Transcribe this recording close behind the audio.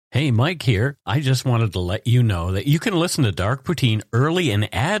Hey, Mike here. I just wanted to let you know that you can listen to Dark Poutine early and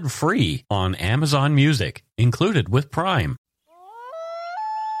ad-free on Amazon Music, included with Prime.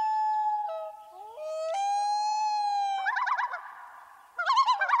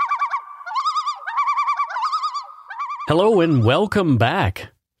 Hello and welcome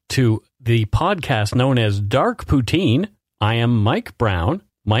back to the podcast known as Dark Poutine. I am Mike Brown,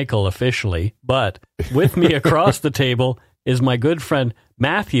 Michael officially, but with me across the table is my good friend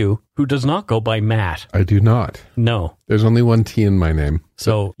Matthew, who does not go by Matt. I do not. No. There's only one T in my name.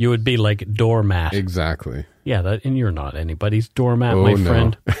 So you would be like doormat. Exactly. Yeah, and you're not anybody's doormat, my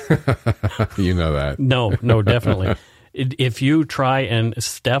friend. You know that. No, definitely. If you try and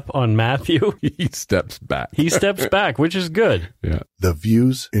step on Matthew, he steps back. He steps back, which is good. Yeah. The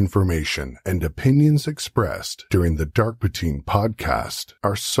views, information, and opinions expressed during the Dark Poutine podcast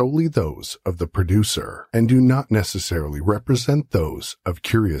are solely those of the producer and do not necessarily represent those of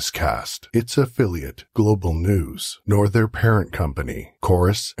Curious Cast, its affiliate, Global News, nor their parent company,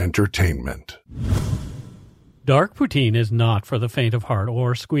 Chorus Entertainment. Dark Poutine is not for the faint of heart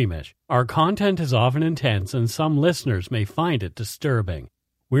or squeamish. Our content is often intense and some listeners may find it disturbing.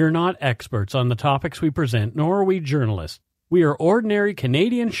 We are not experts on the topics we present, nor are we journalists. We are ordinary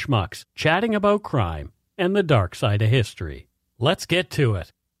Canadian schmucks chatting about crime and the dark side of history. Let's get to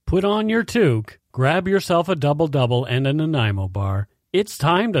it. Put on your toque, grab yourself a double-double and a Nanaimo bar. It's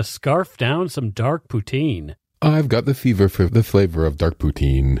time to scarf down some Dark Poutine. I've got the fever for the flavor of Dark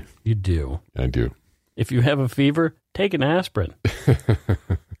Poutine. You do. I do. If you have a fever, take an aspirin.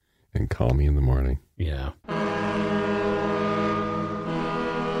 And call me in the morning. Yeah.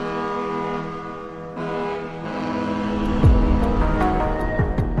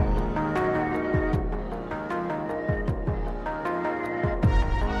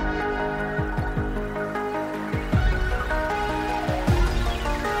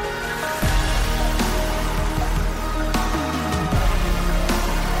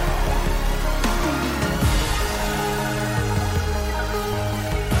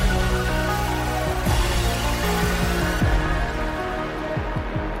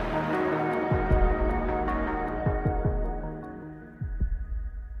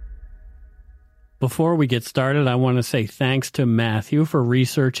 Before we get started, I want to say thanks to Matthew for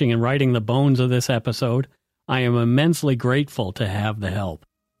researching and writing the bones of this episode. I am immensely grateful to have the help.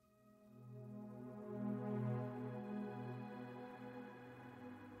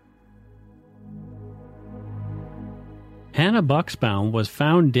 Hannah Bucksbaum was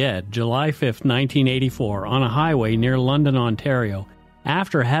found dead July 5, 1984, on a highway near London, Ontario,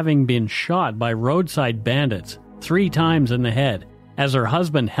 after having been shot by roadside bandits 3 times in the head, as her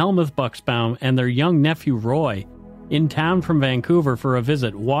husband Helmuth Bucksbaum and their young nephew Roy, in town from Vancouver for a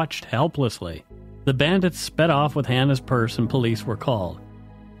visit, watched helplessly. The bandits sped off with Hannah's purse and police were called.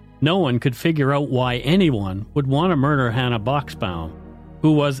 No one could figure out why anyone would want to murder Hannah Bucksbaum,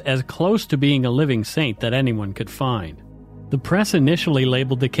 who was as close to being a living saint that anyone could find. The press initially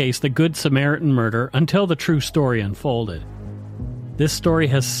labeled the case the Good Samaritan murder until the true story unfolded. This story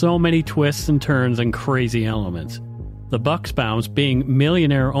has so many twists and turns and crazy elements. The Bucksbaums being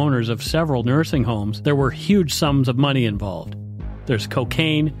millionaire owners of several nursing homes, there were huge sums of money involved. There's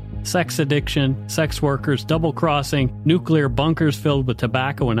cocaine, sex addiction, sex workers, double-crossing, nuclear bunkers filled with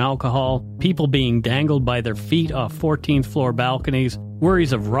tobacco and alcohol, people being dangled by their feet off 14th floor balconies,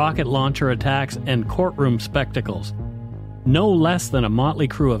 worries of rocket launcher attacks, and courtroom spectacles. No less than a motley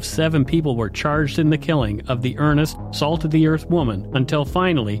crew of 7 people were charged in the killing of the earnest, salt-of-the-earth woman until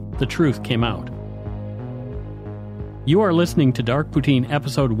finally the truth came out. You are listening to Dark Poutine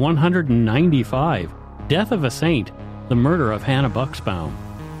episode 195, Death of a Saint, the Murder of Hannah Bucksbaum.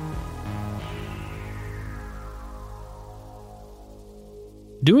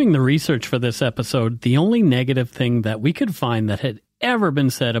 Doing the research for this episode, the only negative thing that we could find that had ever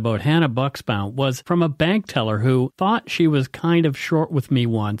been said about Hannah Bucksbaum was from a bank teller who thought she was kind of short with me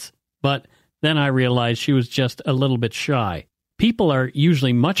once, but then I realized she was just a little bit shy. People are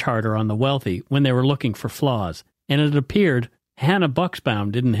usually much harder on the wealthy when they were looking for flaws. And it appeared Hannah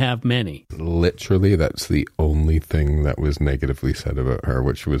Bucksbaum didn't have many. Literally, that's the only thing that was negatively said about her,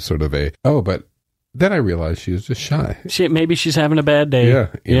 which was sort of but then I realized she was just shy. Maybe she's having a bad day.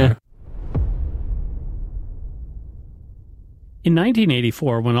 Yeah. In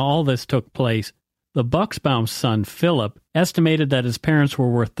 1984, when all this took place, the Bucksbaum's son, Philip, estimated that his parents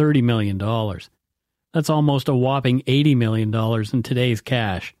were worth $30 million. That's almost a whopping $80 million in today's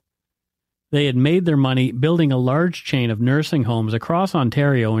cash. They had made their money building a large chain of nursing homes across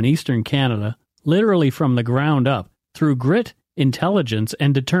Ontario and eastern Canada, literally from the ground up, through grit, intelligence,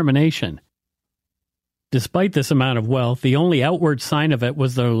 and determination. Despite this amount of wealth, the only outward sign of it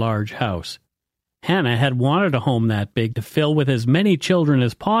was their large house. Hannah had wanted a home that big to fill with as many children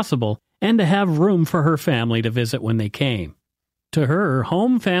as possible and to have room for her family to visit when they came. To her,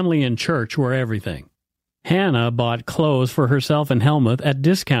 home, family, and church were everything. Hannah bought clothes for herself and Helmuth at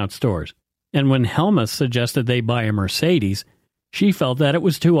discount stores, and when Helmuth suggested they buy a Mercedes, she felt that it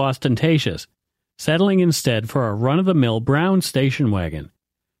was too ostentatious, settling instead for a run-of-the-mill brown station wagon.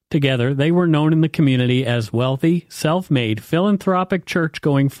 Together, they were known in the community as wealthy, self-made, philanthropic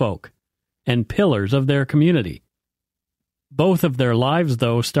church-going folk, and pillars of their community. Both of their lives,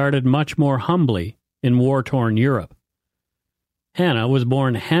 though, started much more humbly in war-torn Europe. Hannah was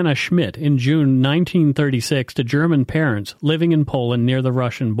born Hannah Schmidt in June 1936 to German parents living in Poland near the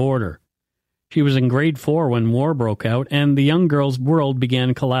Russian border. She was in grade 4 when war broke out, and the young girl's world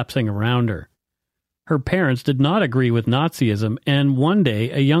began collapsing around her. Her parents did not agree with Nazism, and one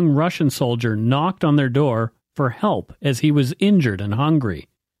day a young Russian soldier knocked on their door for help as he was injured and hungry.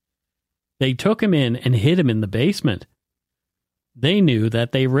 They took him in and hid him in the basement. They knew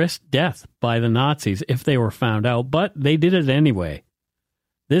that they risked death by the Nazis if they were found out, but they did it anyway.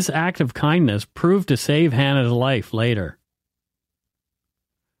 This act of kindness proved to save Hannah's life later.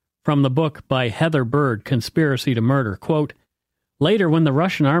 From the book by Heather Bird, Conspiracy to Murder, quote, "Later, when the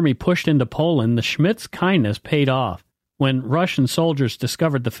Russian army pushed into Poland, the Schmidts' kindness paid off. When Russian soldiers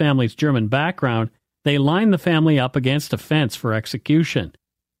discovered the family's German background, they lined the family up against a fence for execution.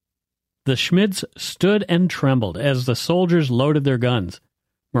 The Schmidts stood and trembled as the soldiers loaded their guns.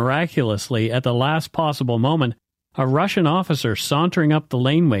 Miraculously, at the last possible moment, a Russian officer sauntering up the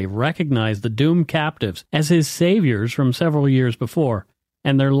laneway recognized the doomed captives as his saviors from several years before,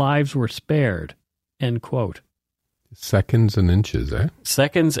 and their lives were spared." End quote. Seconds and inches, eh?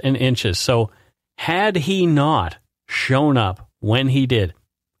 Seconds and inches. So had he not shown up when he did,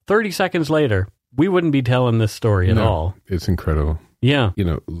 30 seconds later, we wouldn't be telling this story at all. It's incredible. Yeah. You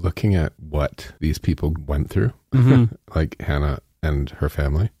know, looking at what these people went through, like Hannah and her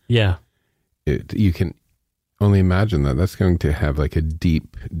family. Yeah. You can only imagine that that's going to have like a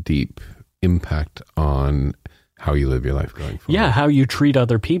deep, deep impact on how you live your life going forward. Yeah, how you treat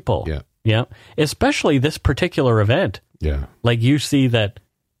other people. Yeah. Yeah. Especially this particular event. Yeah. Like you see that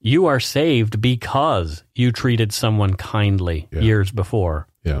you are saved because you treated someone kindly years before.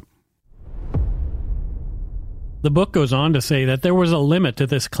 Yeah. The book goes on to say that there was a limit to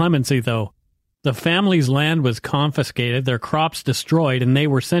this clemency, though. The family's land was confiscated, their crops destroyed, and they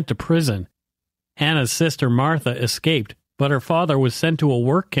were sent to prison. Hannah's sister Martha escaped, but her father was sent to a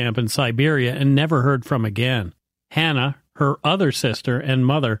work camp in Siberia and never heard from again. Hannah, her other sister, and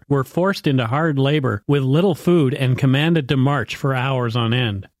mother were forced into hard labor with little food and commanded to march for hours on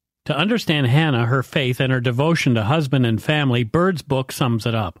end. To understand Hannah, her faith, and her devotion to husband and family, Bird's book sums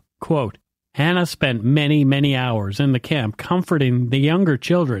it up. Quote, "Hannah spent many, many hours in the camp comforting the younger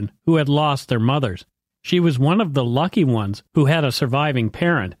children who had lost their mothers. She was one of the lucky ones who had a surviving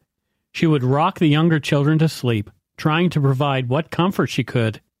parent. She would rock the younger children to sleep, trying to provide what comfort she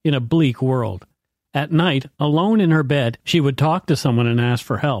could in a bleak world. At night, alone in her bed, she would talk to someone and ask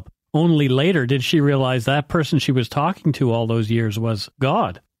for help. Only later did she realize that person she was talking to all those years was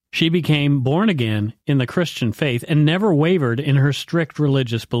God. She became born again in the Christian faith and never wavered in her strict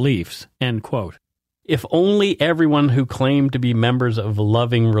religious beliefs." End quote. If only everyone who claimed to be members of a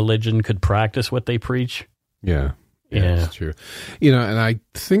loving religion could practice what they preach. Yeah. Yeah, it's true. You know, and I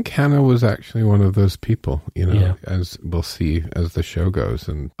think Hannah was actually one of those people, you know, as we'll see as the show goes,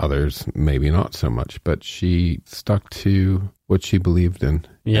 and others maybe not so much, but she stuck to what she believed in.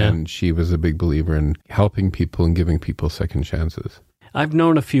 Yeah. And she was a big believer in helping people and giving people second chances. I've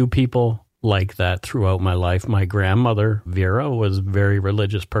known a few people like that throughout my life. My grandmother, Vera, was a very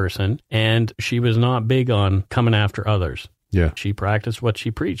religious person, and she was not big on coming after others. Yeah. She practiced what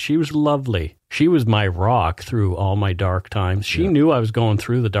she preached. She was lovely. She was my rock through all my dark times. She knew I was going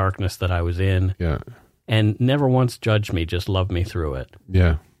through the darkness that I was in. Yeah. And never once judged me, just loved me through it.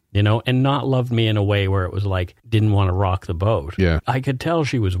 Yeah. You know, and not loved me in a way where it was like, didn't want to rock the boat. Yeah. I could tell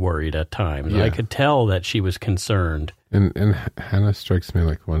she was worried at times. Yeah. I could tell that she was concerned. And Hannah strikes me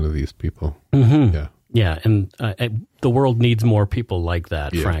like one of these people. Mm-hmm. Yeah. Yeah, and the world needs more people like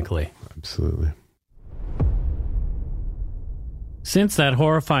that, frankly. Absolutely. Since that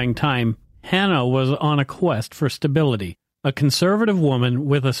horrifying time, Hannah was on a quest for stability. A conservative woman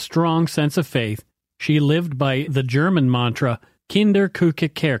with a strong sense of faith, she lived by the German mantra, Kinderküche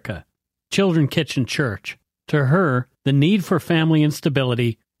Kirche, Children Kitchen Church. To her, the need for family and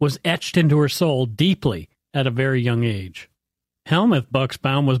stability was etched into her soul deeply at a very young age. Helmuth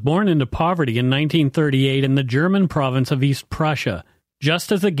Buxbaum was born into poverty in 1938 in the German province of East Prussia,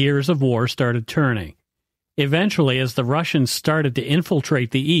 just as the gears of war started turning. Eventually, as the Russians started to infiltrate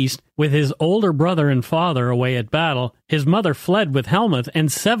the east, with his older brother and father away at battle, his mother fled with Helmuth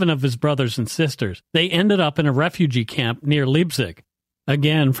and 7 of his brothers and sisters. They ended up in a refugee camp near Leipzig.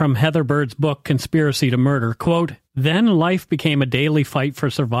 Again, from Heather Bird's book, Conspiracy to Murder, quote, "Then life became a daily fight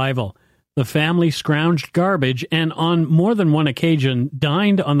for survival. The family scrounged garbage and on more than one occasion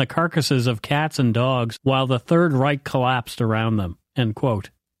dined on the carcasses of cats and dogs while the Third Reich collapsed around them." End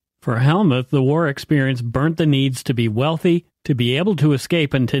quote. For Helmuth, the war experience burnt the needs to be wealthy, to be able to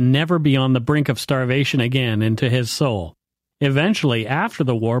escape, and to never be on the brink of starvation again into his soul. Eventually, after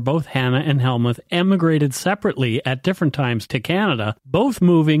the war, both Hannah and Helmuth emigrated separately at different times to Canada, both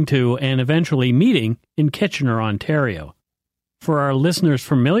moving to and eventually meeting in Kitchener, Ontario. For our listeners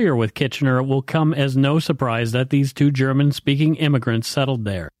familiar with Kitchener, it will come as no surprise that these 2 German-speaking immigrants settled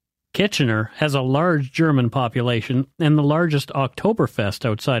there. Kitchener has a large German population and the largest Oktoberfest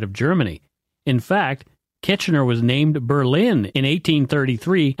outside of Germany. In fact, Kitchener was named Berlin in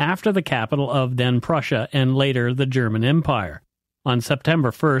 1833 after the capital of then Prussia and later the German Empire. On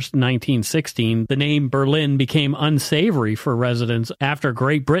September 1st, 1916, the name Berlin became unsavory for residents after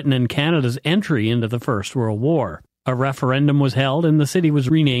Great Britain and Canada's entry into the First World War. A referendum was held and the city was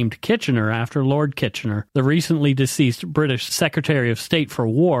renamed Kitchener after Lord Kitchener, the recently deceased British Secretary of State for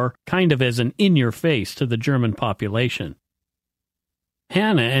War, kind of as an in-your-face to the German population.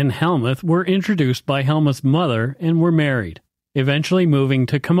 Hannah and Helmuth were introduced by Helmuth's mother and were married, eventually moving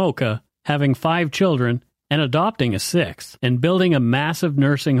to Kamoka, having 5 children, and adopting a 6th, and building a massive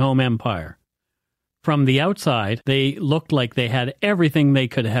nursing home empire. From the outside, they looked like they had everything they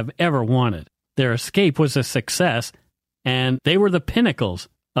could have ever wanted. Their escape was a success, and they were the pinnacles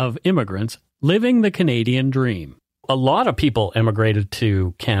of immigrants living the Canadian dream. A lot of people emigrated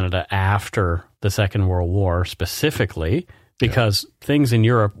to Canada after the Second World War, specifically because things in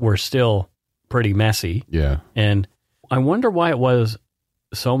Europe were still pretty messy. Yeah. And I wonder why it was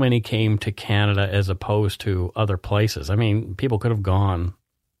so many came to Canada as opposed to other places. I mean, people could have gone.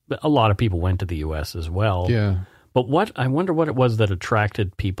 A lot of people went to the U.S. as well. Yeah. But I wonder what it was that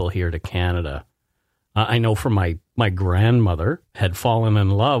attracted people here to Canada. I know from my grandmother had fallen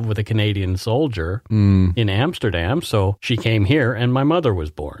in love with a Canadian soldier in Amsterdam, so she came here and my mother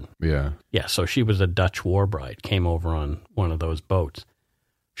was born. Yeah. Yeah, so she was a Dutch war bride, came over on one of those boats.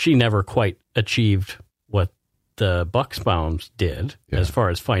 She never quite achieved what the Buxbaums did as far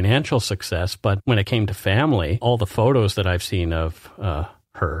as financial success, but when it came to family, all the photos that I've seen of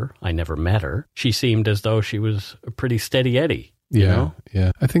her, I never met her, she seemed as though she was a pretty steady Eddie. You know?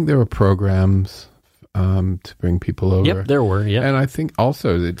 Yeah. I think there were programs to bring people over. Yep, there were, yeah. And I think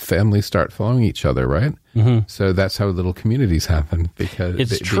also that families start following each other, right? Mm-hmm. So that's how little communities happen. Because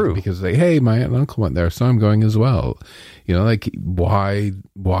it's true. Because hey, my aunt and uncle went there, so I'm going as well. You know, like why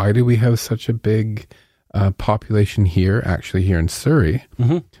do we have such a big population here, actually here in Surrey,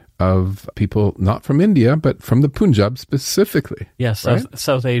 of people not from India, but from the Punjab specifically? Yes, right?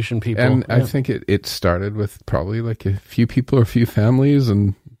 South Asian people. And I think it started with probably like a few people or a few families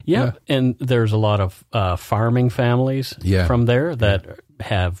and... Yeah, and there's a lot of farming families from there that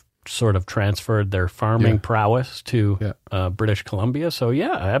have sort of transferred their farming prowess to British Columbia. So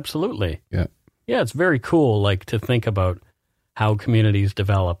yeah, absolutely. Yeah, it's very cool, like to think about how communities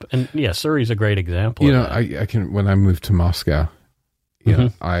develop. And yeah, Surrey's a great example. You know, I can when I moved to Moscow, you know,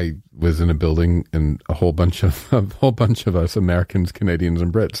 I was in a building and a whole bunch of us Americans, Canadians,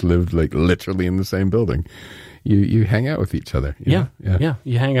 and Brits lived like literally in the same building. You hang out with each other. You know?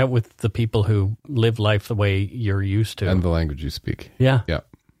 You hang out with the people who live life the way you're used to. And the language you speak. Yeah.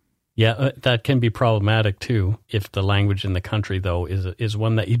 That can be problematic too. If the language in the country, though, is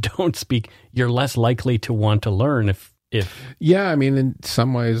one that you don't speak, you're less likely to want to learn if... Yeah, I mean, in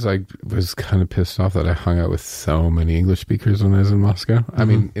some ways, I was kind of pissed off that I hung out with so many English speakers when I was in Moscow. I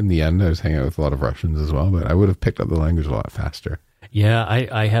mean, in the end, I was hanging out with a lot of Russians as well, but I would have picked up the language a lot faster. Yeah,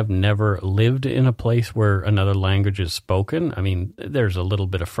 I have never lived in a place where another language is spoken. I mean, there's a little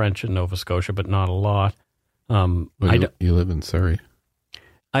bit of French in Nova Scotia, but not a lot. You live in Surrey.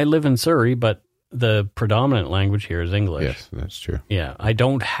 I live in Surrey, but the predominant language here is English. Yes, that's true. Yeah, I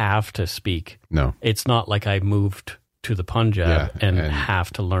don't have to speak. No. It's not like I moved to the Punjab and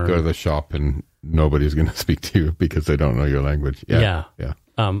have to learn. Go to the shop and nobody's going to speak to you because they don't know your language. Yeah.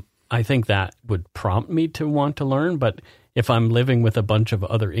 I think that would prompt me to want to learn, but if I'm living with a bunch of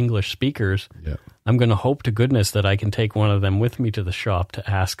other English speakers, I'm going to hope to goodness that I can take one of them with me to the shop to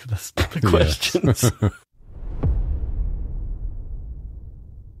ask the questions.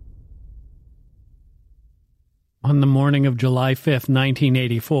 On the morning of July 5th,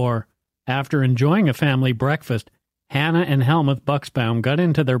 1984, after enjoying a family breakfast, Hannah and Helmuth Buxbaum got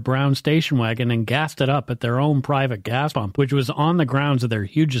into their brown station wagon and gassed it up at their own private gas pump, which was on the grounds of their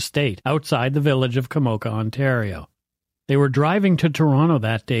huge estate outside the village of Komoka, Ontario. They were driving to Toronto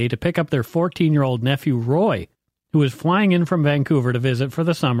that day to pick up their 14-year-old nephew Roy, who was flying in from Vancouver to visit for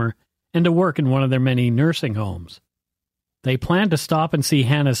the summer and to work in one of their many nursing homes. They planned to stop and see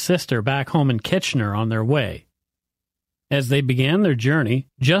Hannah's sister back home in Kitchener on their way. As they began their journey,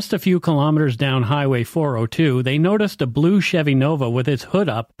 just a few kilometers down Highway 402, they noticed a blue Chevy Nova with its hood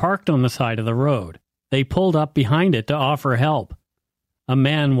up parked on the side of the road. They pulled up behind it to offer help. A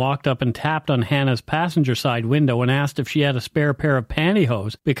man walked up and tapped on Hannah's passenger side window and asked if she had a spare pair of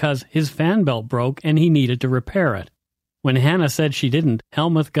pantyhose because his fan belt broke and he needed to repair it. When Hannah said she didn't,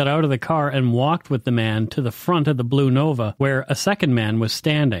 Helmuth got out of the car and walked with the man to the front of the blue Nova where a second man was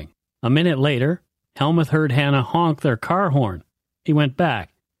standing. A minute later, Helmuth heard Hannah honk their car horn. He went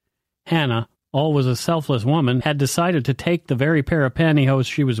back. Hannah, always a selfless woman, had decided to take the very pair of pantyhose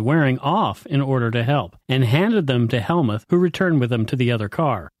she was wearing off in order to help, and handed them to Helmuth, who returned with them to the other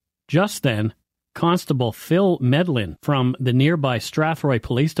car. Just then, Constable Phil Medlin from the nearby Strathroy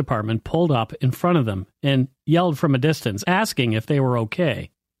Police Department pulled up in front of them and yelled from a distance, asking if they were okay.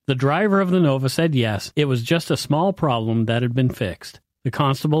 The driver of the Nova said yes, it was just a small problem that had been fixed. The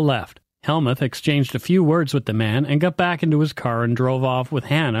constable left. Helmuth exchanged a few words with the man and got back into his car and drove off with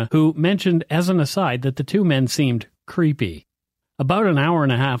Hannah, who mentioned as an aside that the two men seemed creepy. About an hour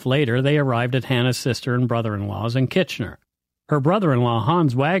and a half later, they arrived at Hannah's sister and brother-in-law's in Kitchener. Her brother-in-law,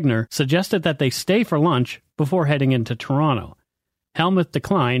 Hans Wagner, suggested that they stay for lunch before heading into Toronto. Helmuth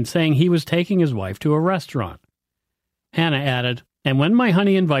declined, saying he was taking his wife to a restaurant. Hannah added, "And when my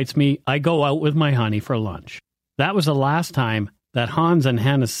honey invites me, I go out with my honey for lunch." That was the last time that Hans and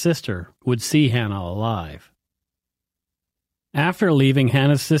Hannah's sister would see Hannah alive. After leaving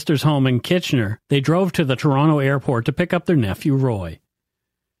Hannah's sister's home in Kitchener, they drove to the Toronto airport to pick up their nephew Roy.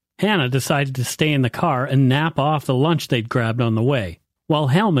 Hannah decided to stay in the car and nap off the lunch they'd grabbed on the way, while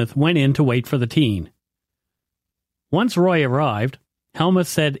Helmuth went in to wait for the teen. Once Roy arrived, Helmuth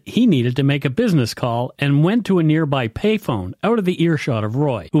said he needed to make a business call and went to a nearby payphone out of the earshot of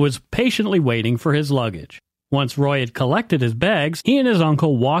Roy, who was patiently waiting for his luggage. Once Roy had collected his bags, he and his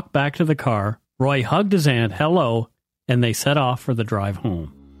uncle walked back to the car. Roy hugged his aunt, hello, and they set off for the drive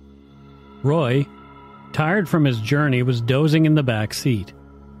home. Roy, tired from his journey, was dozing in the back seat.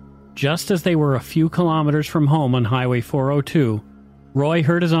 Just as they were a few kilometers from home on Highway 402, Roy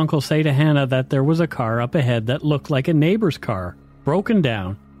heard his uncle say to Hannah that there was a car up ahead that looked like a neighbor's car, broken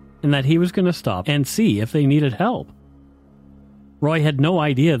down, and that he was going to stop and see if they needed help. Roy had no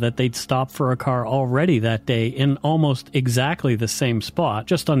idea that they'd stopped for a car already that day in almost exactly the same spot,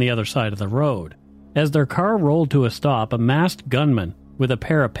 just on the other side of the road. As their car rolled to a stop, a masked gunman with a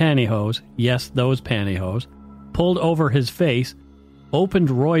pair of pantyhose, yes, those pantyhose, pulled over his face, opened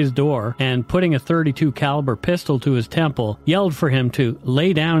Roy's door, and putting a .32 caliber pistol to his temple, yelled for him to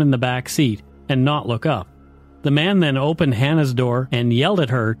lay down in the back seat and not look up. The man then opened Hannah's door and yelled at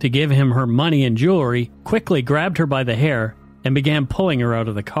her to give him her money and jewelry, quickly grabbed her by the hair, and began pulling her out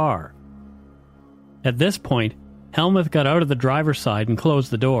of the car. At this point, Helmuth got out of the driver's side and closed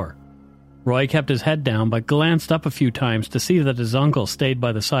the door. Roy kept his head down but glanced up a few times to see that his uncle stayed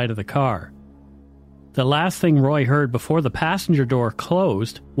by the side of the car. The last thing Roy heard before the passenger door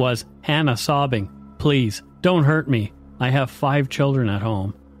closed was Hannah sobbing, "Please, don't hurt me. I have 5 children at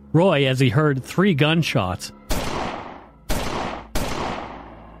home." Roy, as he heard 3 gunshots,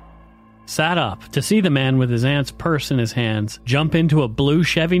 sat up to see the man with his aunt's purse in his hands jump into a blue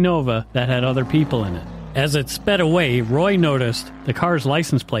Chevy Nova that had other people in it. As it sped away, Roy noticed the car's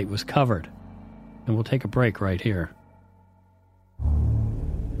license plate was covered. And we'll take a break right here.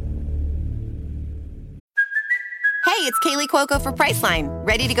 Hey, it's Kaylee Cuoco for Priceline.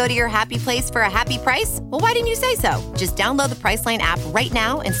 Ready to go to your happy place for a happy price? Well, why didn't you say so? Just download the Priceline app right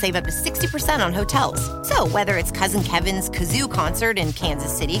now and save up to 60% on hotels. So whether it's Cousin Kevin's Kazoo Concert in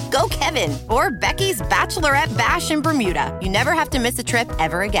Kansas City, go Kevin, or Becky's Bachelorette Bash in Bermuda, you never have to miss a trip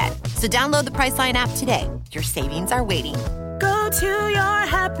ever again. So download the Priceline app today. Your savings are waiting. Go to your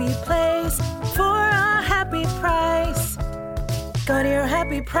happy place for a happy price. Go to your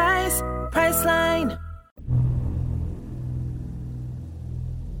happy price, Priceline.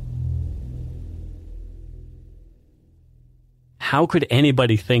 How could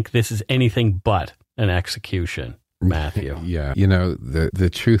anybody think this is anything but an execution, Matthew? Yeah. You know, the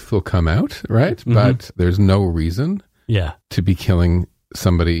truth will come out, right? Mm-hmm. But there's no reason to be killing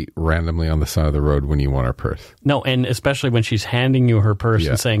somebody randomly on the side of the road when you want her purse. No, and especially when she's handing you her purse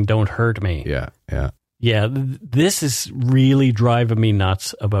and saying, "Don't hurt me." Yeah, this is really driving me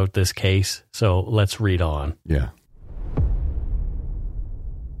nuts about this case. So let's read on. Yeah.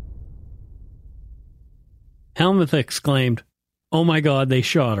 Helmuth exclaimed, "Oh my God, they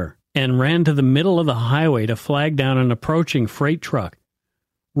shot her," and ran to the middle of the highway to flag down an approaching freight truck.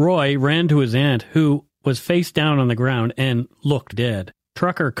 Roy ran to his aunt, who was face down on the ground and looked dead.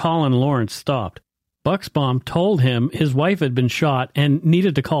 Trucker Colin Lawrence stopped. Buxbaum told him his wife had been shot and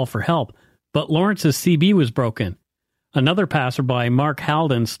needed to call for help, but Lawrence's CB was broken. Another passerby, Mark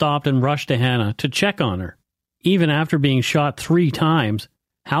Halden, stopped and rushed to Hannah to check on her. Even after being shot 3 times,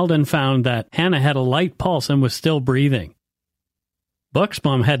 Halden found that Hannah had a light pulse and was still breathing.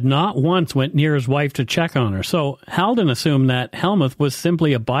 Buxbaum had not once went near his wife to check on her, so Halden assumed that Helmuth was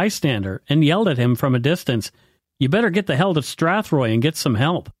simply a bystander and yelled at him from a distance, "You better get the hell to Strathroy and get some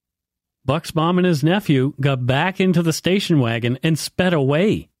help." Buxbaum and his nephew got back into the station wagon and sped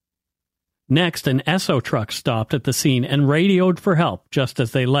away. Next, an Esso truck stopped at the scene and radioed for help just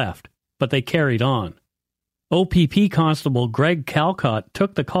as they left, but they carried on. OPP Constable Greg Calcott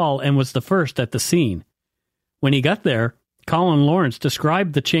took the call and was the first at the scene. When he got there, Colin Lawrence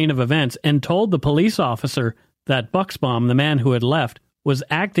described the chain of events and told the police officer that Buxbaum, the man who had left, was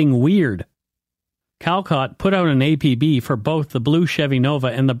acting weird. Calcott put out an APB for both the blue Chevy Nova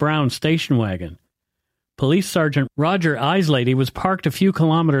and the brown station wagon. Police Sergeant Roger Eislady was parked a few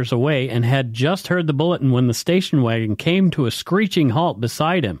kilometers away and had just heard the bulletin when the station wagon came to a screeching halt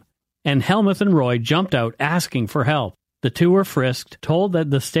beside him, and Helmuth and Roy jumped out asking for help. The two were frisked, told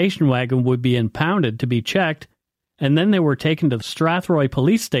that the station wagon would be impounded to be checked, and then they were taken to the Strathroy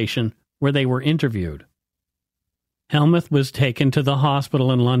police station where they were interviewed. Helmuth was taken to the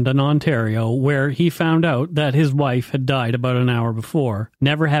hospital in London, Ontario, where he found out that his wife had died about an hour before,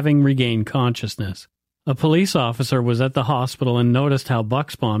 never having regained consciousness. A police officer was at the hospital and noticed how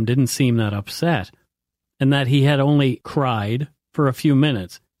Buxbaum didn't seem that upset, and that he had only cried for a few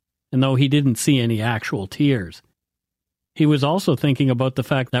minutes, and though he didn't see any actual tears. He was also thinking about the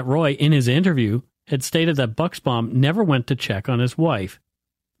fact that Roy, in his interview, had stated that Buxbaum never went to check on his wife.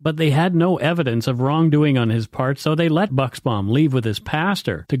 But they had no evidence of wrongdoing on his part, so they let Buxbaum leave with his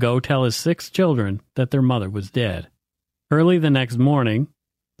pastor to go tell his 6 children that their mother was dead. Early the next morning,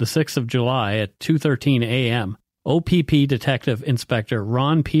 the 6th of July at 2:13 a.m., OPP Detective Inspector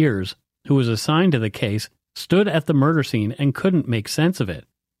Ron Piers, who was assigned to the case, stood at the murder scene and couldn't make sense of it.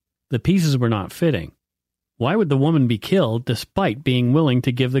 The pieces were not fitting. Why would the woman be killed despite being willing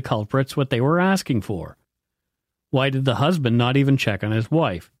to give the culprits what they were asking for? Why did the husband not even check on his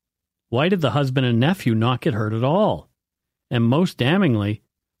wife? Why did the husband and nephew not get hurt at all? And most damningly,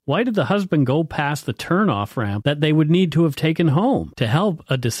 why did the husband go past the turnoff ramp that they would need to have taken home to help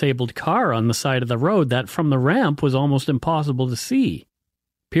a disabled car on the side of the road that from the ramp was almost impossible to see?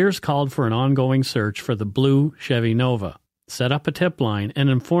 Pierce called for an ongoing search for the blue Chevy Nova, set up a tip line, and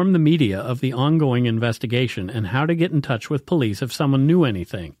informed the media of the ongoing investigation and how to get in touch with police if someone knew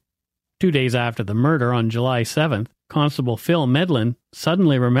anything. 2 days after the murder, on July 7th, Constable Phil Medlin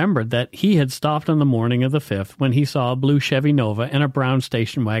suddenly remembered that he had stopped on the morning of the 5th when he saw a blue Chevy Nova and a brown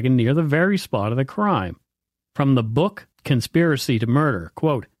station wagon near the very spot of the crime. From the book Conspiracy to Murder,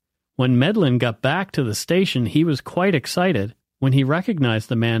 quote, "When Medlin got back to the station, he was quite excited when he recognized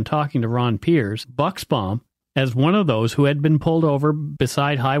the man talking to Ron Piers, Buxbaum, as one of those who had been pulled over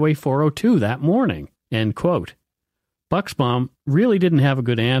beside Highway 402 that morning," end quote. Buxbaum really didn't have a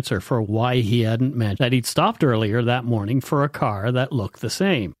good answer for why he hadn't mentioned that he'd stopped earlier that morning for a car that looked the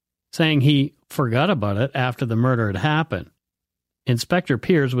same, saying he forgot about it after the murder had happened. Inspector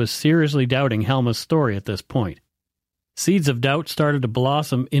Piers was seriously doubting Helmuth's story at this point. Seeds of doubt started to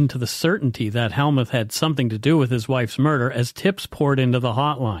blossom into the certainty that Helmuth had something to do with his wife's murder as tips poured into the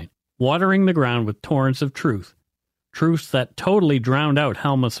hotline, watering the ground with torrents of truths that totally drowned out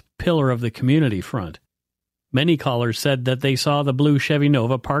Helmuth's pillar of the community front. Many callers said that they saw the blue Chevy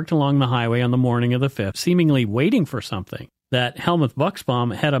Nova parked along the highway on the morning of the 5th, seemingly waiting for something, that Helmuth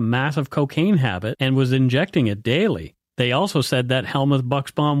Buxbaum had a massive cocaine habit and was injecting it daily. They also said that Helmuth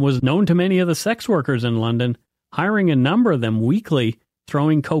Buxbaum was known to many of the sex workers in London, hiring a number of them weekly,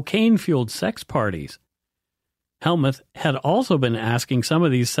 throwing cocaine-fueled sex parties. Helmuth had also been asking some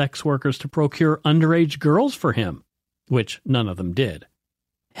of these sex workers to procure underage girls for him, which none of them did.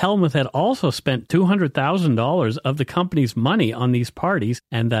 Helmuth had also spent $200,000 of the company's money on these parties,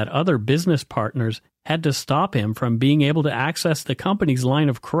 and that other business partners had to stop him from being able to access the company's line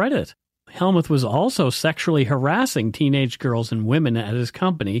of credit. Helmuth was also sexually harassing teenage girls and women at his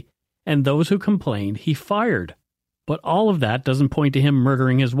company, and those who complained he fired. But all of that doesn't point to him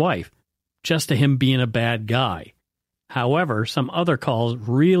murdering his wife, just to him being a bad guy. However, some other calls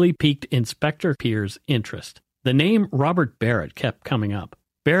really piqued Inspector Piers' interest. The name Robert Barrett kept coming up.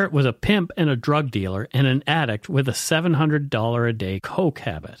 Barrett was a pimp and a drug dealer and an addict with a $700 a day coke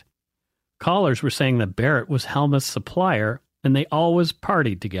habit. Callers were saying that Barrett was Helmuth's supplier and they always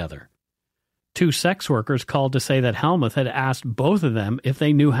partied together. 2 sex workers called to say that Helmuth had asked both of them if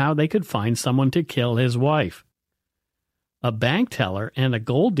they knew how they could find someone to kill his wife. A bank teller and a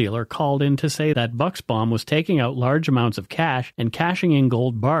gold dealer called in to say that Buxbaum was taking out large amounts of cash and cashing in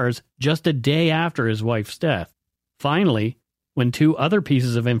gold bars just a day after his wife's death. Finally, when 2 other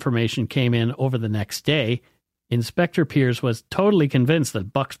pieces of information came in over the next day, Inspector Pierce was totally convinced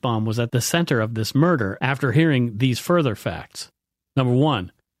that Buxbaum was at the center of this murder after hearing these further facts. Number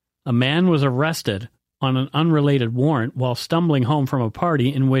 1. A man was arrested on an unrelated warrant while stumbling home from a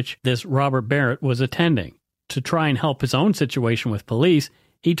party in which this Robert Barrett was attending. To try and help his own situation with police,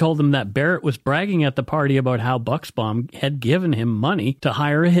 he told them that Barrett was bragging at the party about how Buxbaum had given him money to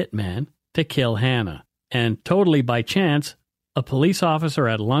hire a hitman to kill Hannah. And totally by chance, a police officer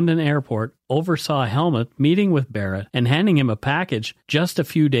at London Airport oversaw Helmuth meeting with Barrett and handing him a package just a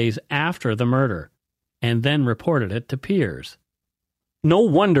few days after the murder, and then reported it to Piers. No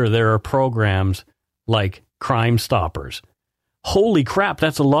wonder there are programs like Crime Stoppers. Holy crap,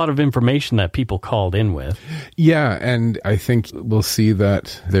 that's a lot of information that people called in with. Yeah, and I think we'll see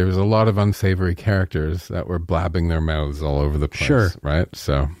that there's a lot of unsavory characters that were blabbing their mouths all over the place, sure. Right?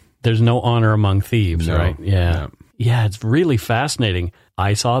 So there's no honor among thieves, no, right? Yeah. Yeah, it's really fascinating.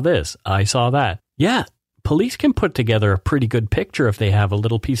 I saw this. I saw that. Yeah, police can put together a pretty good picture if they have a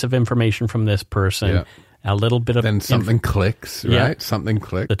little piece of information from this person. Yeah. A little bit of... Then something clicks, right? Yeah. Something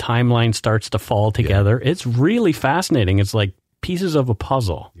clicks. The timeline starts to fall together. Yeah. It's really fascinating. It's like pieces of a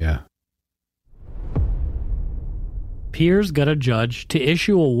puzzle. Yeah. Piers got a judge to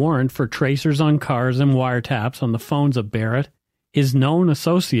issue a warrant for tracers on cars and wiretaps on the phones of Barrett, his known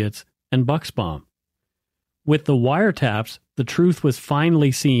associates, and Buxbaum. With the wiretaps, the truth was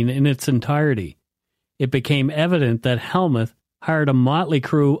finally seen in its entirety. It became evident that Helmuth hired a motley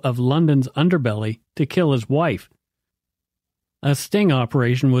crew of London's underbelly to kill his wife. A sting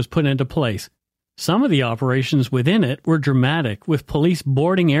operation was put into place. Some of the operations within it were dramatic, with police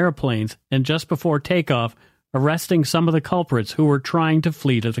boarding airplanes and just before takeoff, arresting some of the culprits who were trying to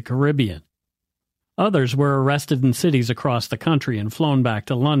flee to the Caribbean. Others were arrested in cities across the country and flown back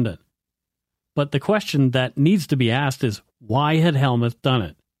to London. But the question that needs to be asked is, why had Helmuth done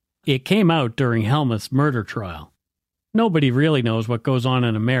it? It came out during Helmuth's murder trial. Nobody really knows what goes on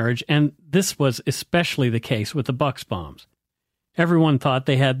in a marriage, and this was especially the case with the Buxbaums. Everyone thought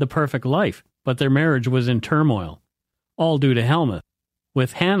they had the perfect life, but their marriage was in turmoil, all due to Helmuth,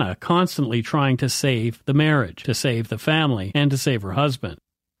 with Hannah constantly trying to save the marriage, to save the family, and to save her husband.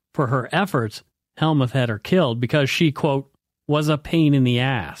 For her efforts, Helmuth had her killed because she, quote, was a pain in the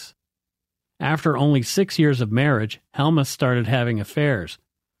ass. After only 6 years of marriage, Helmuth started having affairs,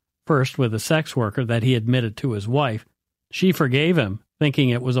 first with a sex worker that he admitted to his wife. She forgave him, thinking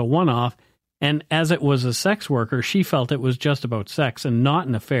it was a one-off, and as it was a sex worker, she felt it was just about sex and not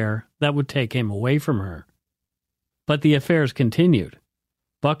an affair that would take him away from her. But the affairs continued.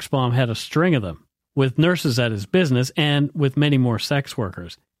 Buxbaum had a string of them, with nurses at his business and with many more sex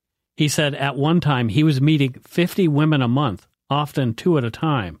workers. He said at one time he was meeting 50 women a month, often 2 at a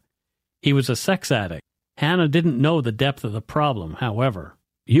time. He was a sex addict. Hannah didn't know the depth of the problem, however.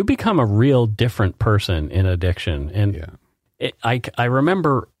 You become a real different person in addiction. And I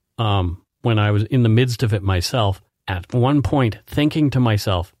remember when I was in the midst of it myself, at one point thinking to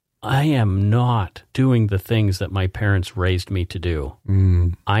myself, I am not doing the things that my parents raised me to do.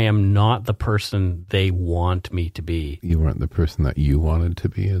 I am not the person they want me to be. You weren't the person that you wanted to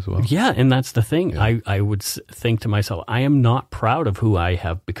be as well. Yeah, and that's the thing. Yeah. I would think to myself, I am not proud of who I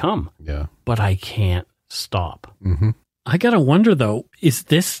have become. Yeah. But I can't stop. Mm-hmm. I gotta wonder, though, is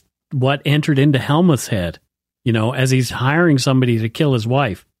this what entered into Helmuth's head? You know, as he's hiring somebody to kill his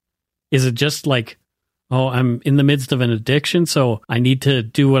wife? Is it just like, oh, I'm in the midst of an addiction, so I need to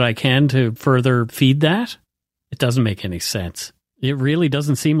do what I can to further feed that? It doesn't make any sense. It really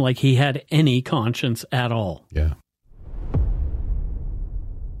doesn't seem like he had any conscience at all. Yeah.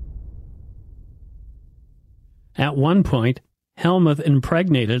 At one point, Helmuth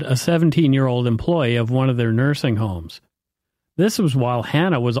impregnated a 17-year-old employee of one of their nursing homes. This was while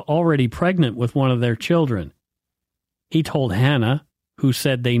Hannah was already pregnant with one of their children. He told Hannah, who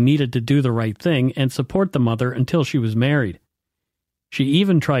said they needed to do the right thing and support the mother until she was married. She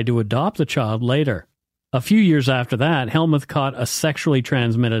even tried to adopt the child later. A few years after that, Helmuth caught a sexually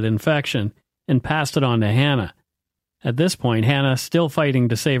transmitted infection and passed it on to Hannah. At this point, Hannah, still fighting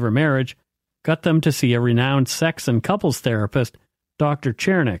to save her marriage, got them to see a renowned sex and couples therapist, Dr.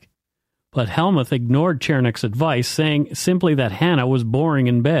 Chernick. But Helmuth ignored Chernick's advice, saying simply that Hannah was boring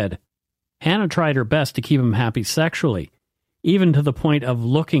in bed. Hannah tried her best to keep him happy sexually. even to the point of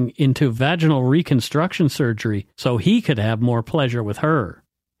looking into vaginal reconstruction surgery so he could have more pleasure with her.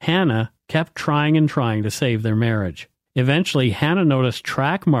 Hannah kept trying and trying to save their marriage. Eventually, Hannah noticed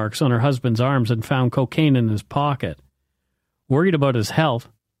track marks on her husband's arms and found cocaine in his pocket. Worried about his health,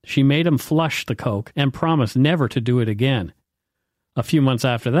 she made him flush the coke and promised never to do it again. A few months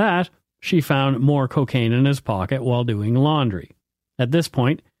after that, she found more cocaine in his pocket while doing laundry. At this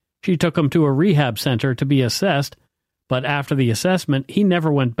point, she took him to a rehab center to be assessed, but after the assessment, he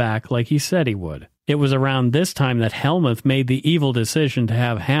never went back like he said he would. It was around this time that Helmuth made the evil decision to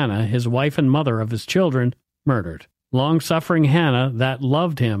have Hannah, his wife and mother of his children, murdered. Long-suffering Hannah that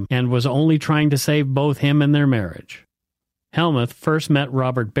loved him and was only trying to save both him and their marriage. Helmuth first met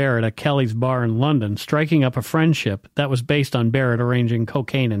Robert Barrett at Kelly's bar in London, striking up a friendship that was based on Barrett arranging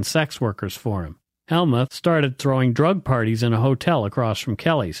cocaine and sex workers for him. Helmuth started throwing drug parties in a hotel across from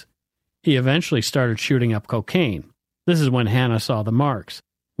Kelly's. He eventually started shooting up cocaine. This is when Hannah saw the marks.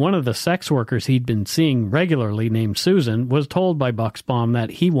 One of the sex workers he'd been seeing regularly, named Susan, was told by Buxbaum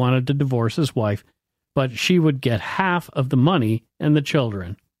that he wanted to divorce his wife, but she would get half of the money and the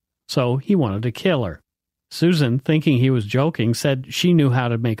children. So he wanted to kill her. Susan, thinking he was joking, said she knew how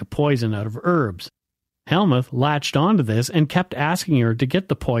to make a poison out of herbs. Helmuth latched onto this and kept asking her to get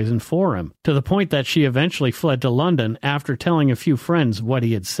the poison for him, to the point that she eventually fled to London after telling a few friends what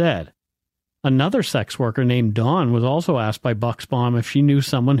he had said. Another sex worker named Dawn was also asked by Buxbaum if she knew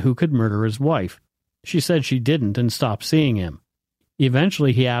someone who could murder his wife. She said she didn't and stopped seeing him.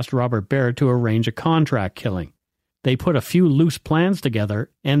 Eventually, he asked Robert Barrett to arrange a contract killing. They put a few loose plans together,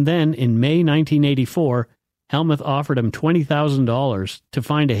 and then, in May 1984, Helmuth offered him $20,000 to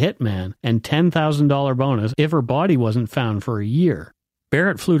find a hitman and $10,000 bonus if her body wasn't found for a year.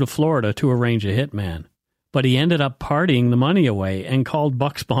 Barrett flew to Florida to arrange a hitman, but he ended up partying the money away and called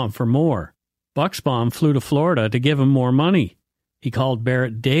Buxbaum for more. Buxbaum flew to Florida to give him more money. He called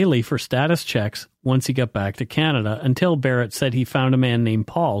Barrett daily for status checks once he got back to Canada until Barrett said he found a man named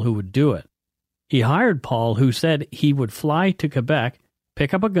Paul who would do it. He hired Paul, who said he would fly to Quebec,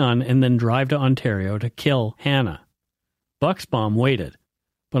 pick up a gun, and then drive to Ontario to kill Hannah. Buxbaum waited,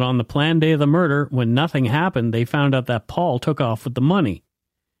 but on the planned day of the murder, when nothing happened, they found out that Paul took off with the money.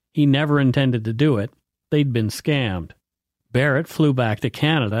 He never intended to do it. They'd been scammed. Barrett flew back to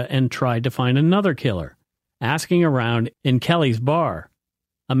Canada and tried to find another killer, asking around in Kelly's bar.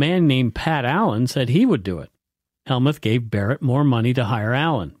 A man named Pat Allen said he would do it. Helmuth gave Barrett more money to hire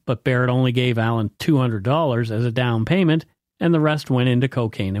Allen, but Barrett only gave Allen $200 as a down payment, and the rest went into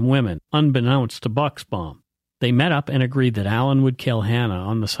cocaine and women, unbeknownst to Buxbaum. They met up and agreed that Allen would kill Hannah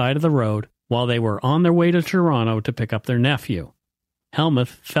on the side of the road while they were on their way to Toronto to pick up their nephew.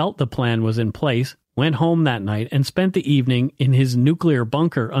 Helmuth felt the plan was in place, went home that night, and spent the evening in his nuclear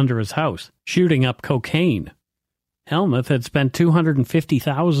bunker under his house, shooting up cocaine. Helmuth had spent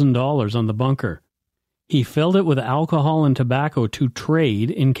 $250,000 on the bunker. He filled it with alcohol and tobacco to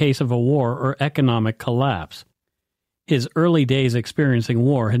trade in case of a war or economic collapse. His early days experiencing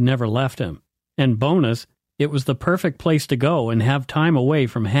war had never left him, and bonus, it was the perfect place to go and have time away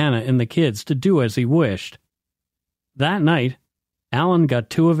from Hannah and the kids to do as he wished. That night, Allen got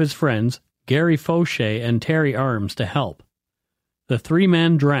two of his friends, Gary Fauché and Terry Arms, to help. The three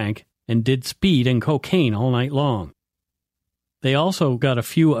men drank and did speed and cocaine all night long. They also got a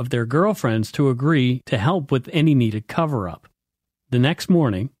few of their girlfriends to agree to help with any needed cover-up. The next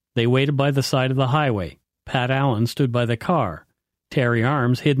morning, they waited by the side of the highway. Pat Allen stood by the car. Terry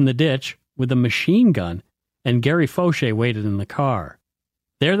Arms hid in the ditch with a machine gun, and Gary Fauché waited in the car.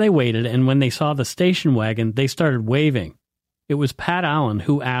 There they waited, and when they saw the station wagon, they started waving. It was Pat Allen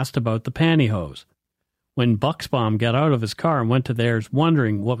who asked about the pantyhose. When Buxbaum got out of his car and went to theirs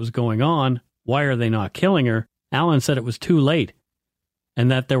wondering what was going on, why are they not killing her, Allen said it was too late, and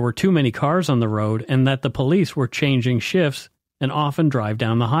that there were too many cars on the road, and that the police were changing shifts and often drive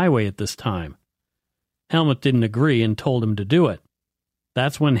down the highway at this time. Helmuth didn't agree and told him to do it.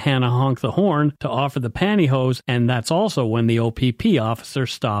 That's when Hannah honked the horn to offer the pantyhose, and that's also when the OPP officer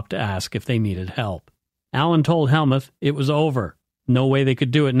stopped to ask if they needed help. Allen told Helmuth it was over. No way they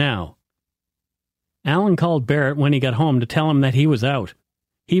could do it now. Allen called Barrett when he got home to tell him that he was out.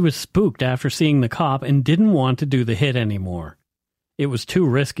 He was spooked after seeing the cop and didn't want to do the hit anymore. It was too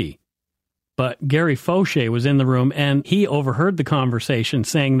risky. But Gary Fauché was in the room and he overheard the conversation,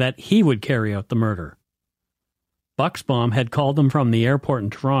 saying that he would carry out the murder. Buxbaum had called them from the airport in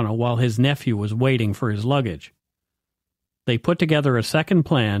Toronto while his nephew was waiting for his luggage. They put together a second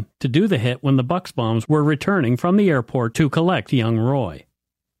plan to do the hit when the Buxbaums were returning from the airport to collect young Roy.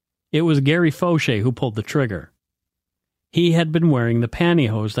 It was Gary Fauché who pulled the trigger. He had been wearing the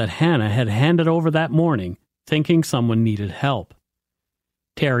pantyhose that Hannah had handed over that morning, thinking someone needed help.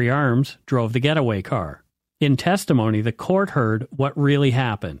 Terry Arms drove the getaway car. In testimony, the court heard what really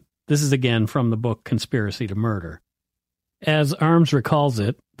happened. This is again from the book Conspiracy to Murder. As Arms recalls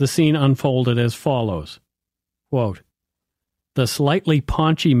it, the scene unfolded as follows. Quote, "The slightly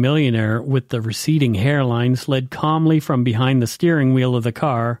paunchy millionaire with the receding hairline slid calmly from behind the steering wheel of the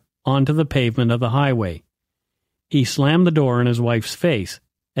car onto the pavement of the highway. He slammed the door in his wife's face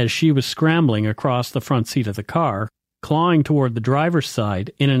as she was scrambling across the front seat of the car, clawing toward the driver's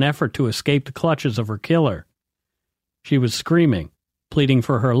side in an effort to escape the clutches of her killer. She was screaming, pleading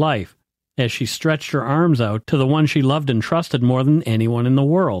for her life, as she stretched her arms out to the one she loved and trusted more than anyone in the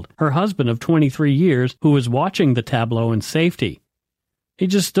world, her husband of 23 years, who was watching the tableau in safety. He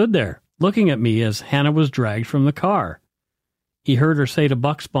just stood there, looking at me as Hannah was dragged from the car. He heard her say to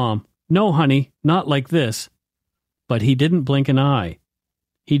Buxbaum, 'No, honey, not like this.' But he didn't blink an eye.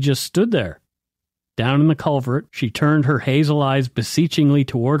 He just stood there. Down in the culvert, she turned her hazel eyes beseechingly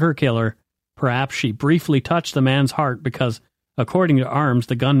toward her killer. Perhaps she briefly touched the man's heart because, according to Arms,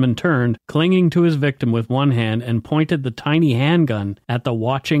 the gunman turned, clinging to his victim with one hand, and pointed the tiny handgun at the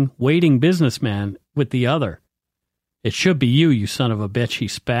watching, waiting businessman with the other. 'It should be you, you son of a bitch,' he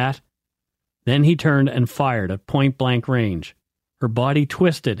spat. Then he turned and fired at point-blank range. Her body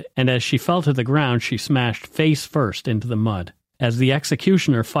twisted, and as she fell to the ground, she smashed face first into the mud. As the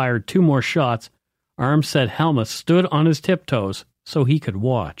executioner fired 2 more shots, Arms said Helmuth stood on his tiptoes so he could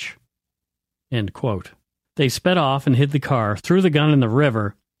watch." End quote. They sped off and hid the car, threw the gun in the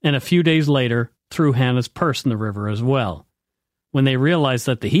river, and a few days later threw Hannah's purse in the river as well. When they realized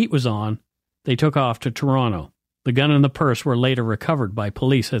that the heat was on, they took off to Toronto. The gun and the purse were later recovered by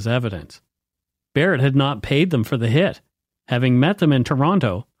police as evidence. Barrett had not paid them for the hit. Having met them in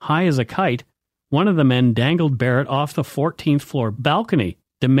Toronto, high as a kite, one of the men dangled Barrett off the 14th floor balcony,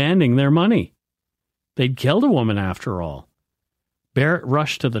 demanding their money. They'd killed a woman after all. Barrett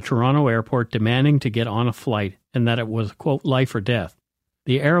rushed to the Toronto airport demanding to get on a flight and that it was, quote, life or death.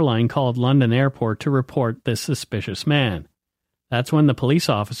 The airline called London Airport to report this suspicious man. That's when the police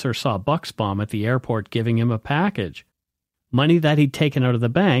officer saw Buxbaum at the airport giving him a package. Money that he'd taken out of the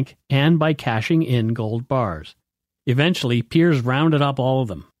bank and by cashing in gold bars. Eventually, Piers rounded up all of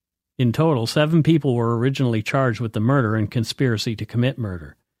them. In total, 7 people were originally charged with the murder and conspiracy to commit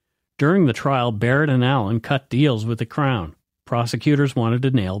murder. During the trial, Barrett and Allen cut deals with the Crown. Prosecutors wanted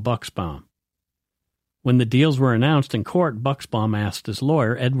to nail Buxbaum. When the deals were announced in court, Buxbaum asked his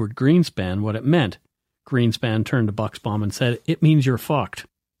lawyer, Edward Greenspan, what it meant. Greenspan turned to Buxbaum and said, "It means you're fucked."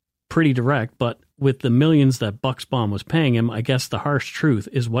 Pretty direct, but with the millions that Buxbaum was paying him, I guess the harsh truth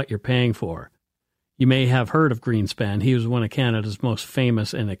is what you're paying for. You may have heard of Greenspan. He was one of Canada's most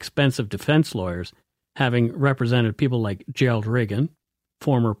famous and expensive defense lawyers, having represented people like Gerald Reagan,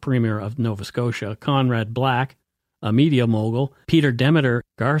 former Premier of Nova Scotia, Conrad Black, a media mogul, Peter Demeter,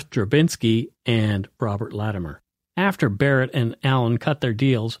 Garth Drabinsky, and Robert Latimer. After Barrett and Allen cut their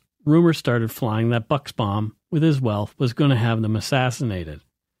deals, rumors started flying that Buxbaum, with his wealth, was going to have them assassinated.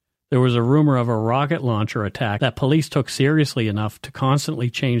 There was a rumor of a rocket launcher attack that police took seriously enough to constantly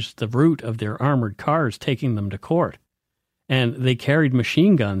change the route of their armored cars taking them to court. And they carried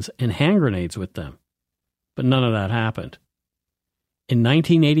machine guns and hand grenades with them. But none of that happened. In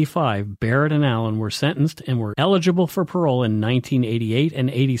 1985, Barrett and Allen were sentenced and were eligible for parole in 1988 and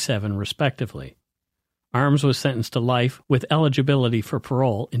 87, respectively. Arms was sentenced to life with eligibility for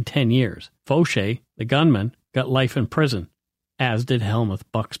parole in 10 years. Fauché, the gunman, got life in prison, as did Helmuth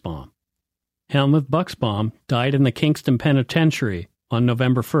Buxbaum. Helmuth Buxbaum died in the Kingston Penitentiary on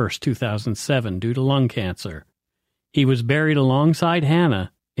November 1st, 2007, due to lung cancer. He was buried alongside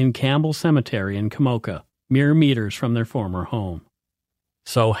Hannah in Campbell Cemetery in Kamoka, mere meters from their former home.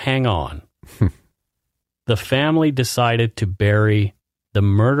 So hang on. The family decided to bury the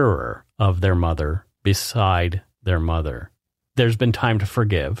murderer of their mother beside their mother. There's been time to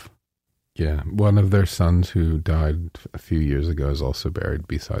forgive. Yeah, one of their sons who died a few years ago is also buried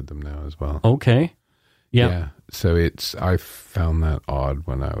beside them now as well. Okay. Yep. Yeah. So I found that odd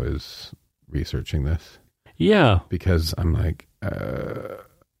when I was researching this. Yeah. Because I'm like,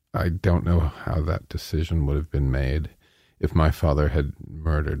 I don't know how that decision would have been made. If my father had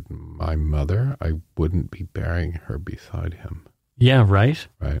murdered my mother, I wouldn't be burying her beside him. Yeah, right?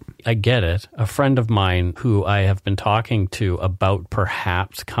 Right. I get it. A friend of mine who I have been talking to about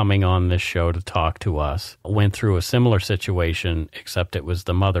perhaps coming on this show to talk to us went through a similar situation, except it was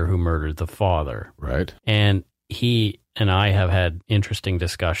the mother who murdered the father. Right. And he and I have had interesting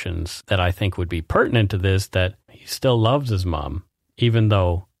discussions that I think would be pertinent to this, that he still loves his mom, even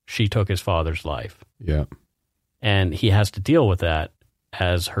though she took his father's life. Yeah. And he has to deal with that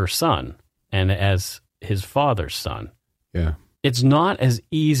as her son. And as his father's son. Yeah. It's not as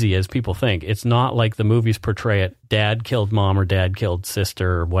easy as people think. It's not like the movies portray it. Dad killed mom or dad killed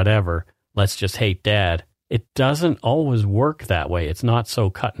sister or whatever. Let's just hate dad. It doesn't always work that way. It's not so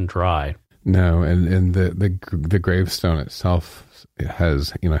cut and dry. No, and the gravestone itself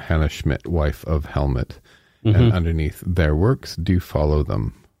has, Hannah Schmidt, wife of Helmut, and underneath, their works do follow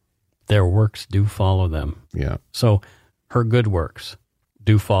them. Their works do follow them. Yeah. So her good works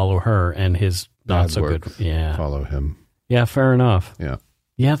do follow her, and his not Bad so works good follow him. Yeah, fair enough. Yeah.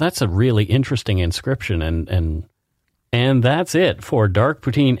 Yeah, that's a really interesting inscription, and that's it for Dark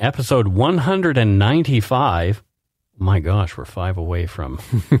Poutine episode 195. My gosh, we're 5 away from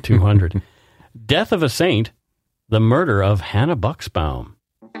 200. Death of a Saint, the murder of Hannah Buxbaum.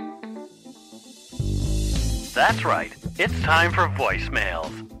 That's right. It's time for voicemails.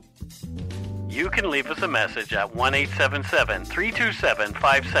 You can leave us a message at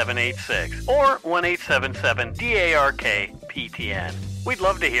 1-877-327-5786 or 1-877-DARK-PTN. We'd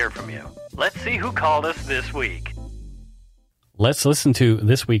love to hear from you. Let's see who called us this week. Let's listen to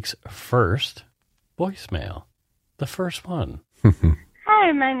this week's first voicemail. The first one.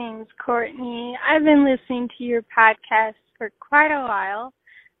 Hi, my name's Courtney. I've been listening to your podcast for quite a while.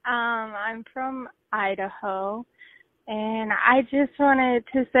 I'm from Idaho, and I just wanted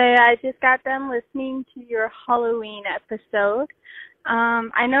to say I just got done listening to your Halloween episode.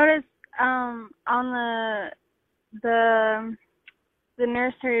 I noticed on the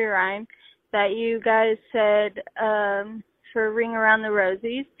nursery rhyme that you guys said for Ring Around the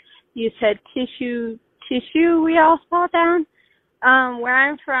Rosies, you said tissue, we all fall down. Where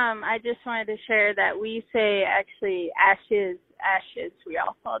I'm from, I just wanted to share that we say actually ashes, we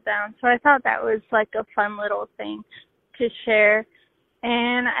all fall down. So I thought that was like a fun little thing to share.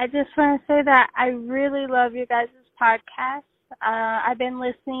 And I just want to say that I really love you guys' podcast. I've been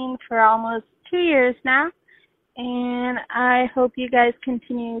listening for almost 2 years now, and I hope you guys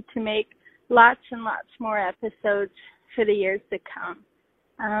continue to make lots and lots more episodes for the years to come.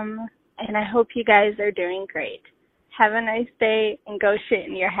 And I hope you guys are doing great. Have a nice day and go shit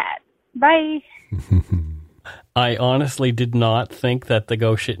in your hat. Bye. I honestly did not think that the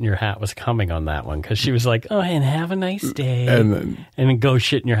go shit in your hat was coming on that one, because she was like, oh, and have a nice day. And then go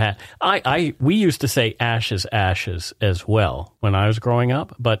shit in your hat. We used to say ashes as well when I was growing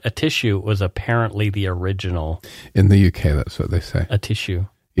up, but a tissue was apparently the original. In the UK, that's what they say. A tissue.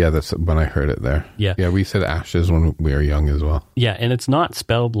 Yeah, that's when I heard it there. Yeah. Yeah, we said ashes when we were young as well. Yeah, and it's not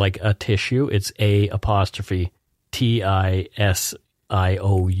spelled like a tissue. It's A''TISIOUUU.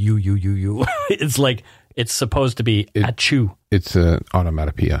 It's like, it's supposed to be a chew. It's an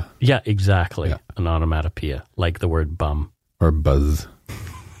onomatopoeia. Yeah, exactly. Yeah. An onomatopoeia, like the word bum. Or buzz.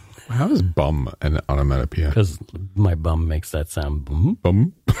 How is bum an onomatopoeia? Because my bum makes that sound bum.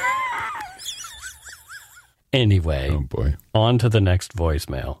 Bum. Anyway, oh boy. On to the next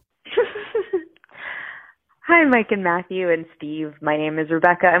voicemail. Hi, Mike and Matthew and Steve. My name is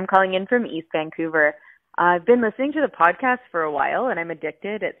Rebecca. I'm calling in from East Vancouver. I've been listening to the podcast for a while, and I'm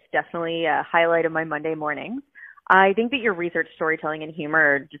addicted. It's definitely a highlight of my Monday mornings. I think that your research, storytelling, and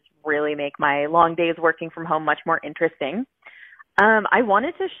humor just really make my long days working from home much more interesting. I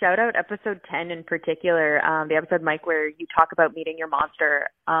wanted to shout out episode 10 in particular, the episode, Mike, where you talk about meeting your monster.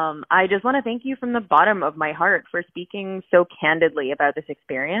 I just want to thank you from the bottom of my heart for speaking so candidly about this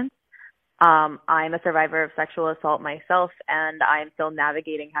experience. I'm a survivor of sexual assault myself, and I'm still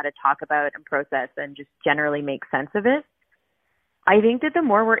navigating how to talk about and process and just generally make sense of it. I think that the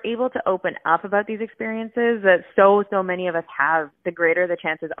more we're able to open up about these experiences that so many of us have, the greater the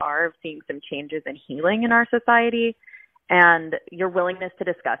chances are of seeing some changes and healing in our society. And your willingness to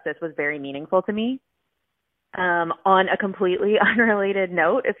discuss this was very meaningful to me. On a completely unrelated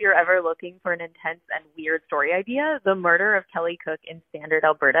note, if you're ever looking for an intense and weird story idea, the murder of Kelly Cook in Standard,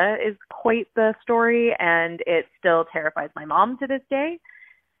 Alberta is quite the story, and it still terrifies my mom to this day.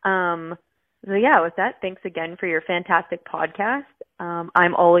 So yeah, with that, thanks again for your fantastic podcast.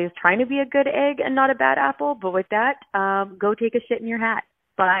 I'm always trying to be a good egg and not a bad apple, but with that, go take a shit in your hat.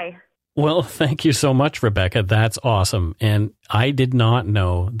 Bye. Well, thank you so much, Rebecca. That's awesome. And I did not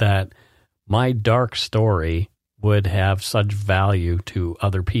know that my dark story would have such value to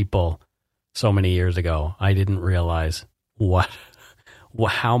other people so many years ago. I didn't realize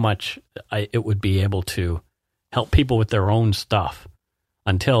how much it would be able to help people with their own stuff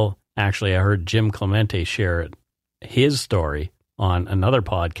until actually I heard Jim Clemente share his story on another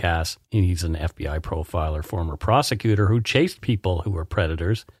podcast. He's an FBI profiler, former prosecutor who chased people who were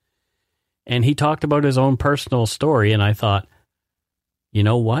predators. And he talked about his own personal story, and I thought, you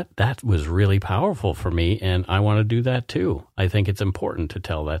know what? That was really powerful for me, and I want to do that too. I think it's important to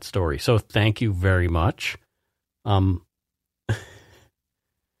tell that story. So thank you very much.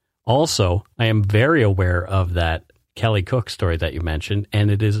 Also, I am very aware of that Kelly Cook story that you mentioned,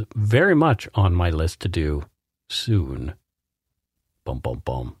 and it is very much on my list to do soon. Bum, bum,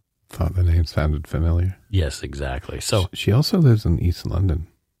 bum. Thought the name sounded familiar. Yes, exactly. So she also lives in East London.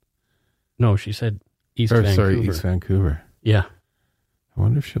 No, she said East Vancouver. East Vancouver. Yeah. I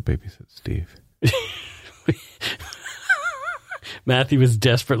wonder if she'll babysit Steve. Matthew was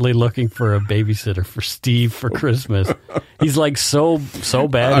desperately looking for a babysitter for Steve for Christmas. He's like so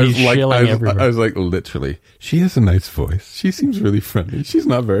bad. He's shilling everywhere. I was like, literally, she has a nice voice. She seems really friendly. She's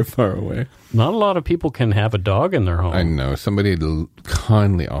not very far away. Not a lot of people can have a dog in their home. I know. Somebody had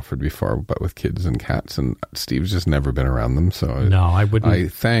kindly offered before, but with kids and cats, and Steve's just never been around them. So no, I wouldn't. I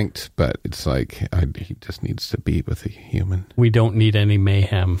thanked, but it's like he just needs to be with a human. We don't need any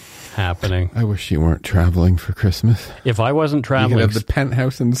mayhem happening. I wish you weren't traveling for Christmas. If I wasn't traveling, you could have the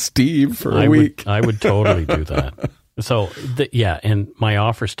penthouse and Steve for a week. I would totally do that. So, and my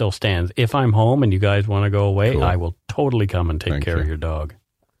offer still stands. If I'm home and you guys want to go away, cool. I will totally come and take care of your dog.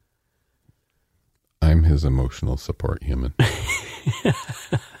 I'm his emotional support human.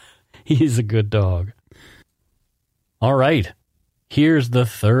 He's a good dog. All right. Here's the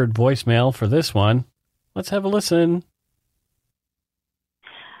third voicemail for this one. Let's have a listen.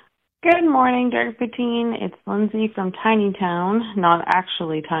 Good morning, Dirk Poutine. It's Lindsay from Tiny Town. Not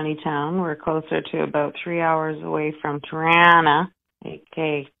actually Tiny Town. We're closer to about 3 hours away from Tirana,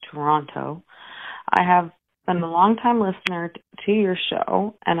 aka Toronto. I have been a long-time listener to your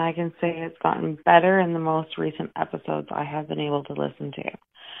show, and I can say it's gotten better in the most recent episodes I have been able to listen to.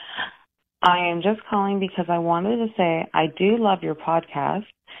 I am just calling because I wanted to say I do love your podcast.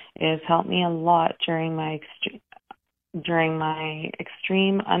 It has helped me a lot during my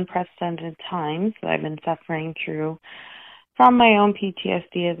extreme, unprecedented times that I've been suffering through from my own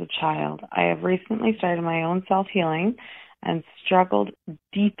PTSD as a child. I have recently started my own self-healing and struggled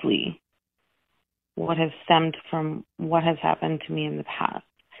deeply what has stemmed from what has happened to me in the past.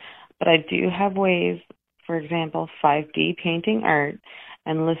 But I do have ways, for example, 5D painting art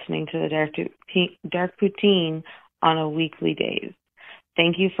and listening to the Dark Poutine on a weekly basis.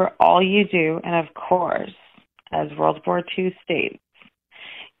 Thank you for all you do, and of course, as World War II states,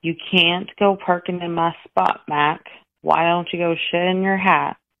 you can't go parking in my spot, Mac. Why don't you go shit in your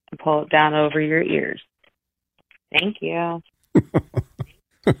hat and pull it down over your ears? Thank you.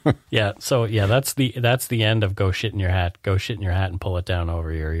 Yeah, so that's the end of go shit in your hat. Go shit in your hat and pull it down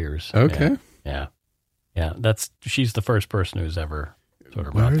over your ears. Okay. Yeah. She's the first person who's ever sort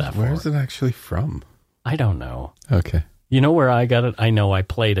of brought that forward. Where is it actually from? I don't know. Okay. You know where I got it? I know I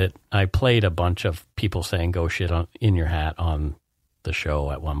played it. I played a bunch of people saying go shit in your hat on the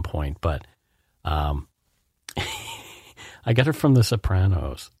show at one point, but I got it from The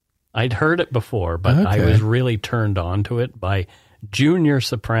Sopranos. I'd heard it before, but I was really turned on to it by Junior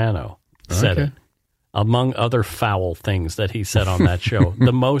Soprano said it, among other foul things that he said on that show.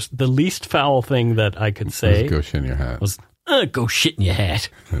 The least foul thing that I could say go shit in your hat was go shit in your hat.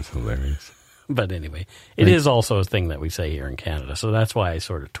 That's hilarious. But anyway, it is also a thing that we say here in Canada, so that's why I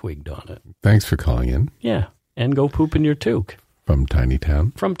sort of twigged on it. Thanks for calling in. Yeah, and go poop in your toque. From Tiny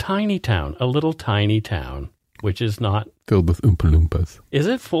Town? From Tiny Town, a little tiny town, which is not... filled with Oompa Loompas. Is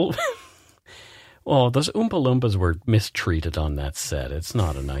it full... Well, those Oompa Loompas were mistreated on that set. It's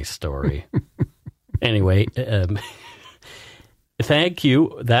not a nice story. Anyway, thank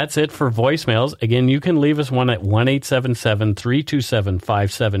you. That's it for voicemails. Again, you can leave us one at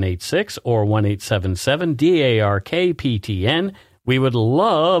 1-877-327-5786 or 1-877-DARKPTN. We would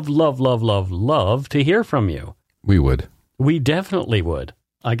love to hear from you. We would. We definitely would.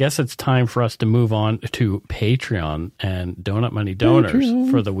 I guess it's time for us to move on to Patreon and Donut Money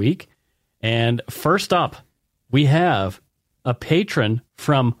Donors for the week. And first up, we have a patron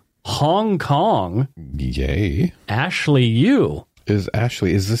from Hong Kong. Yay. Ashley Yu. Is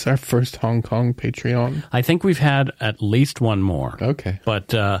this our first Hong Kong Patreon? I think we've had at least one more. Okay.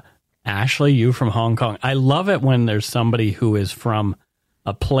 But Ashley Yu from Hong Kong. I love it when there's somebody who is from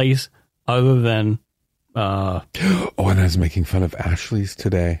a place other than... and I was making fun of Ashley's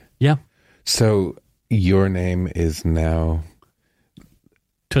today. Yeah. So your name is now...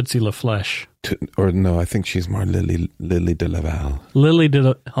 Tootsie LaFleche. Or no, I think she's more Lily de Laval.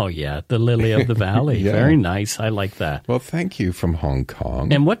 Oh yeah, the Lily of the Valley. Yeah. Very nice. I like that. Well, thank you from Hong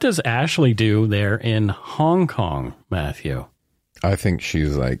Kong. And what does Ashley do there in Hong Kong, Matthew? I think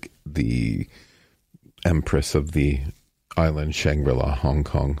she's like the empress of the Island Shangri-La Hong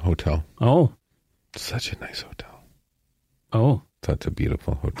Kong Hotel. Oh. Such a nice hotel. Oh. Such a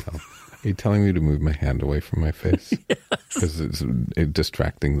beautiful hotel. Are you telling me to move my hand away from my face? Because it's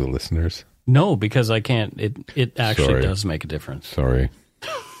distracting the listeners? No, because I can't. It actually does make a difference. Sorry.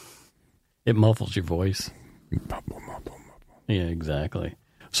 It muffles your voice. Yeah, exactly.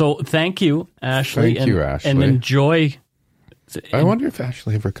 So thank you, Ashley. Thank you, Ashley. And enjoy. I wonder if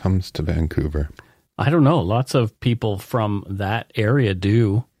Ashley ever comes to Vancouver. I don't know. Lots of people from that area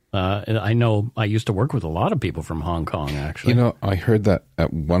do. I know I used to work with a lot of people from Hong Kong, actually. You know, I heard that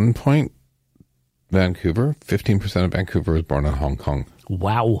at one point, 15% of Vancouver was born in Hong Kong.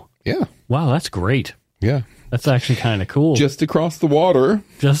 Wow. Yeah. Wow, that's great. Yeah. That's actually kind of cool. Just across the water.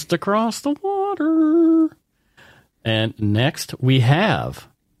 Just across the water. And next we have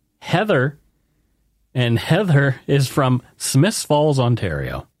Heather. And Heather is from Smiths Falls,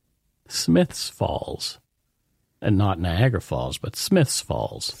 Ontario. Smiths Falls. And not Niagara Falls, but Smiths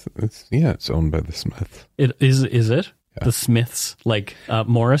Falls. It's owned by the Smiths. Is it? Yeah. The Smiths, like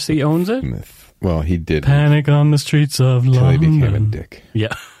Morrissey owns it? Smith. Well, he did. Panic on the streets of London. Until he became a dick.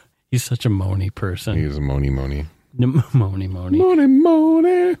 Yeah. He's such a moany person. He was a moany.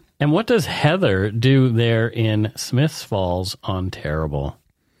 Moany. And what does Heather do there in Smiths Falls, Ontario?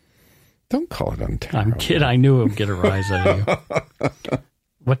 Don't call it Ontario. I'm kidding. I knew it would get a rise out of you.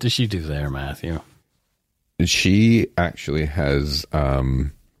 What does she do there, Matthew? She actually has,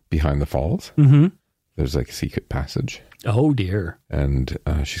 behind the falls, there's like a secret passage. Oh, dear. And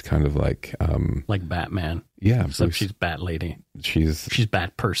she's kind of like Batman. Yeah. Except Bruce, she's Bat Lady. She's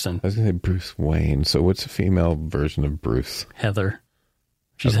Bat Person. I was going to say Bruce Wayne. So what's a female version of Bruce? Heather.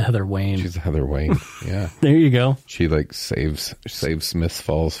 She's Heather Wayne. She's Heather Wayne, yeah. There you go. She saves Smiths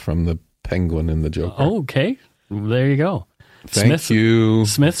Falls from the Penguin and the Joker. Oh, okay. There you go. Thank you.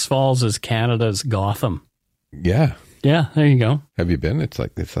 Smiths Falls is Canada's Gotham. Yeah. Yeah, there you go. Have you been? It's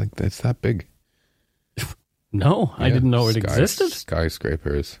that big. No, I didn't know it existed.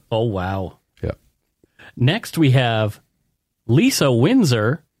 Skyscrapers. Oh, wow. Yeah. Next we have Lisa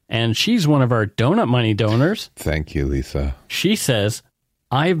Windsor, and she's one of our Donut Money donors. Thank you, Lisa. She says,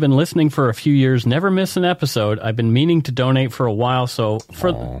 I've been listening for a few years, never miss an episode. I've been meaning to donate for a while, so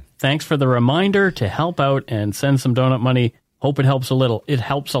thanks for the reminder to help out and send some donut money. Hope it helps a little. It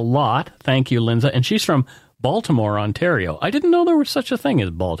helps a lot. Thank you, Linda. And she's from Baltimore, Ontario. I didn't know there was such a thing as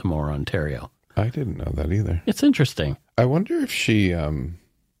Baltimore, Ontario. I didn't know that either. It's interesting. I wonder if she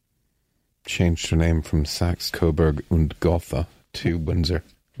changed her name from Saxe, Coburg und Gotha to Windsor.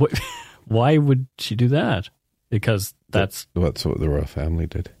 Why would she do that? Because that's what the royal family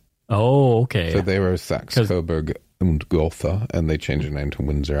did. Oh, okay. So they were Saxe, Coburg und Gotha, and they changed their name to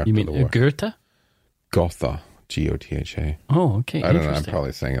Windsor after the war. You mean Goethe? Gotha. Gotha. Oh, okay. I don't know. I'm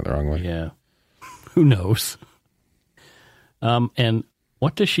probably saying it the wrong way. Yeah. Who knows? And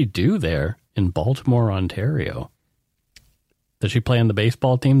what does she do there in Baltimore, Ontario? Does she play on the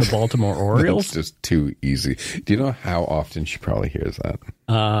baseball team, the Baltimore Orioles? That's just too easy. Do you know how often she probably hears that?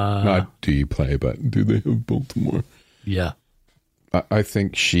 Not do you play, but do they have Baltimore? Yeah. I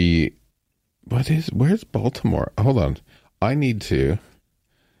think she... Where's Baltimore? Hold on. I need to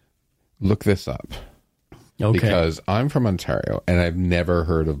look this up. Okay. Because I'm from Ontario, and I've never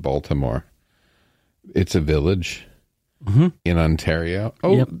heard of Baltimore. It's a village in Ontario.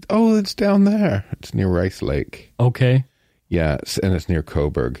 Oh, it's down there. It's near Rice Lake. Okay. Yeah, and it's near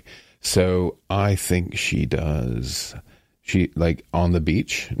Coburg. So I think she like on the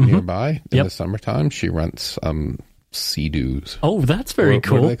beach nearby in the summertime, she rents Sea-Doos. Oh, that's very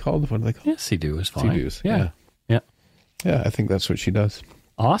cool. What are they called? Yeah, Sea-Doo is fine. Sea-Doos, yeah. Yeah, I think that's what she does.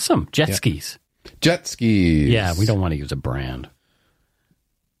 Awesome. Jet skis. Jet skis. Yeah, we don't want to use a brand.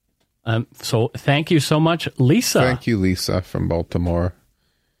 So thank you so much, Lisa. Thank you, Lisa from Baltimore.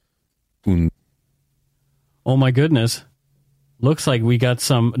 Oh my goodness. Looks like we got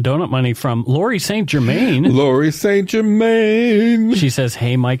some donut money from Lori St. Germain. Lori St. Germain. She says,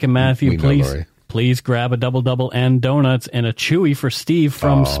 hey, Mike and Matthew, please grab a double and donuts and a Chewy for Steve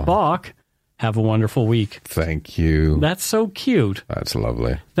from Spock. Have a wonderful week. Thank you. That's so cute. That's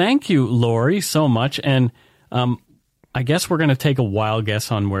lovely. Thank you, Lori, so much. And I guess we're going to take a wild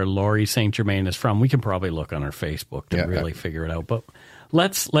guess on where Lori St. Germain is from. We can probably look on her Facebook to really figure it out. But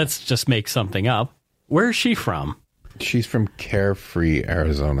let's just make something up. Where is she from? She's from Carefree,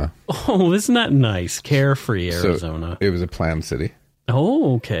 Arizona. Oh, isn't that nice? Carefree, Arizona. So it was a planned city.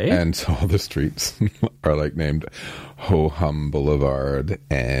 Oh, okay. And so all the streets are like named Ho Hum Boulevard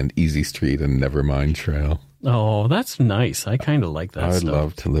and Easy Street and Nevermind Trail. Oh, that's nice. I kind of like that I'd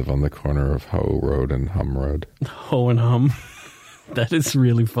love to live on the corner of Ho Road and Hum Road. Ho and Hum. That is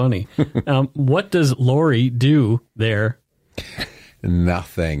really funny. What does Lori do there?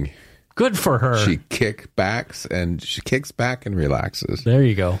 Nothing. Good for her. She kicks back and relaxes. There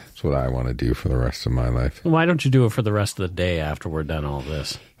you go. That's what I want to do for the rest of my life. Why don't you do it for the rest of the day after we're done all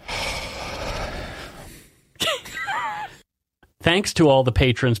this? Thanks to all the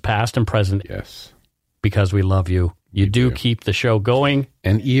patrons, past and present. Yes. Because we love you. You do keep the show going.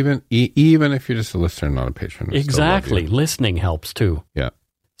 And even if you're just a listener, not a patron. Exactly. Listening helps too. Yeah.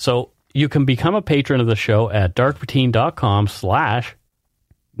 So you can become a patron of the show at darkpoutine.com/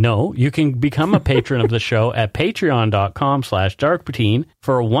 No, you can become a patron of the show at patreon.com/darkpoutine.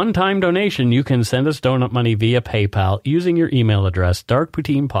 For a one-time donation, you can send us donut money via PayPal using your email address,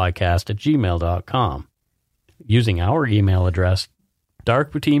 darkpoutinepodcast@gmail.com. Using our email address,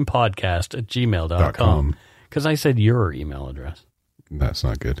 darkpoutinepodcast@gmail.com. Because I said your email address. That's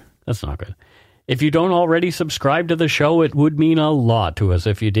not good. That's not good. If you don't already subscribe to the show, it would mean a lot to us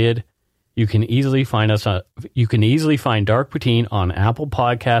if you did. You can easily find us. You can easily find Dark Poutine on Apple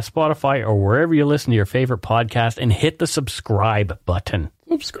Podcasts, Spotify, or wherever you listen to your favorite podcast, and hit the subscribe button.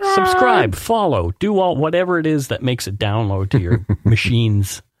 Subscribe, follow, do whatever it is that makes it download to your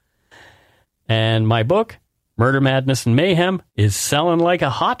machines. And my book, Murder, Madness, and Mayhem, is selling like a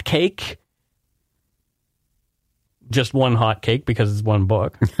hotcake. Just one hotcake because it's one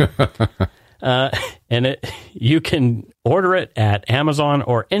book. And you can order it at Amazon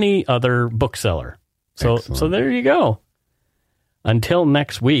or any other bookseller. So there you go. Until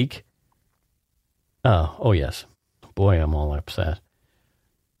next week. Oh yes. Boy, I'm all upset.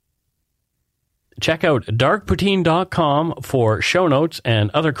 Check out darkpoutine.com for show notes and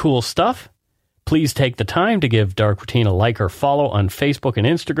other cool stuff. Please take the time to give Dark Poutine a like or follow on Facebook and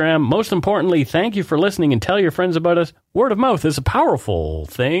Instagram. Most importantly, thank you for listening and tell your friends about us. Word of mouth is a powerful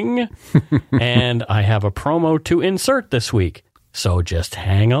thing. And I have a promo to insert this week. So just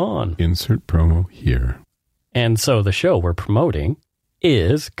hang on. Insert promo here. And so the show we're promoting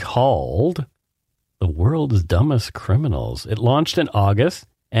is called The World's Dumbest Criminals. It launched in August,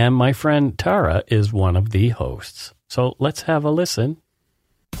 and my friend Tara is one of the hosts. So let's have a listen.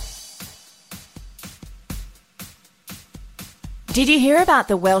 Did you hear about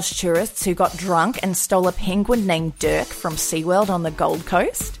the Welsh tourists who got drunk and stole a penguin named Dirk from SeaWorld on the Gold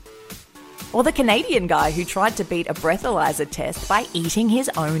Coast? Or the Canadian guy who tried to beat a breathalyzer test by eating his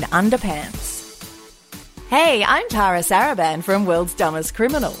own underpants? Hey, I'm Tara Saraban from World's Dumbest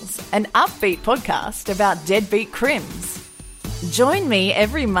Criminals, an upbeat podcast about deadbeat crims. Join me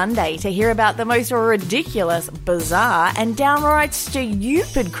every Monday to hear about the most ridiculous, bizarre, and downright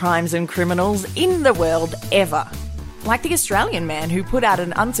stupid crimes and criminals in the world ever. Like the Australian man who put out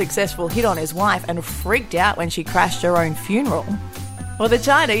an unsuccessful hit on his wife and freaked out when she crashed her own funeral. Or the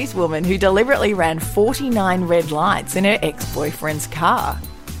Chinese woman who deliberately ran 49 red lights in her ex-boyfriend's car.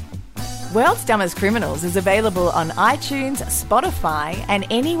 World's Dumbest Criminals is available on iTunes, Spotify, and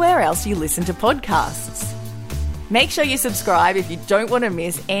anywhere else you listen to podcasts. Make sure you subscribe if you don't want to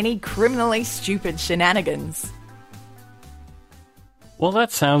miss any criminally stupid shenanigans. Well,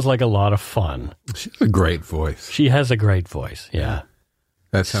 that sounds like a lot of fun. She has a great voice. She has a great voice, yeah.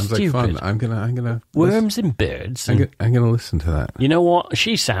 That sounds like fun. I'm gonna Worms and birds. I'm gonna listen to that. You know what?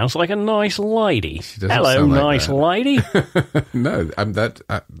 She sounds like a nice lady. She doesn't Hello, sound like nice that. lady. No,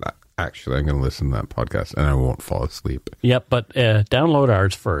 actually, I'm gonna listen to that podcast and I won't fall asleep. Yep, but download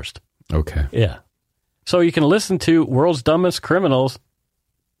ours first. Okay. Yeah. So you can listen to World's Dumbest Criminals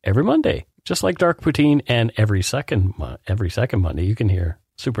every Monday. Just like Dark Poutine, and every second Monday you can hear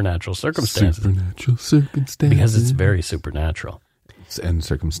Supernatural Circumstances. Supernatural Circumstances. Because it's very supernatural. And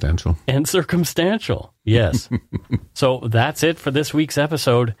circumstantial. And circumstantial, yes. So that's it for this week's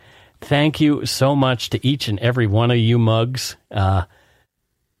episode. Thank you so much to each and every one of you mugs.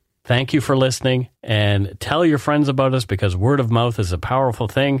 Thank you for listening, and tell your friends about us because word of mouth is a powerful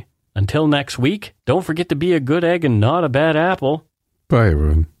thing. Until next week, don't forget to be a good egg and not a bad apple. Bye,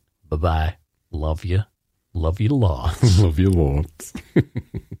 everyone. Bye-bye. Love you. Love you lots. Love you lots.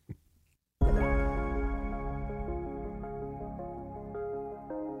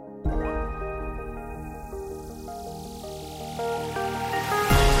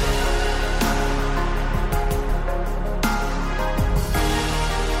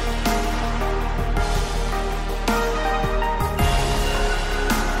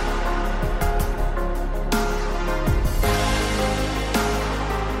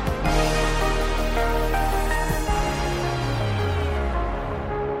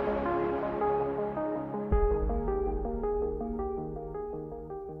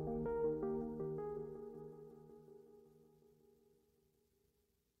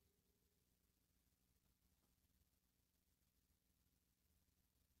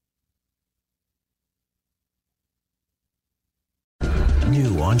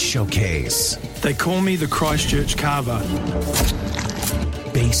 New on Showcase. They call me the Christchurch Carver.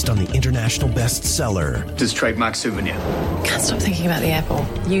 Based on the international bestseller. This trademark souvenir. Can't stop thinking about the apple.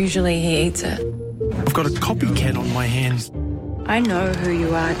 Usually he eats it. I've got a copycat on my hands. I know who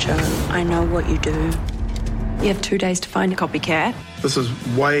you are, Joe. I know what you do. You have 2 days to find a copycat. This is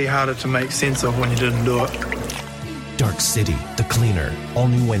way harder to make sense of when you didn't do it. Dark City, The Cleaner. All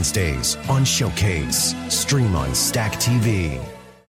new Wednesdays on Showcase. Stream on Stack TV.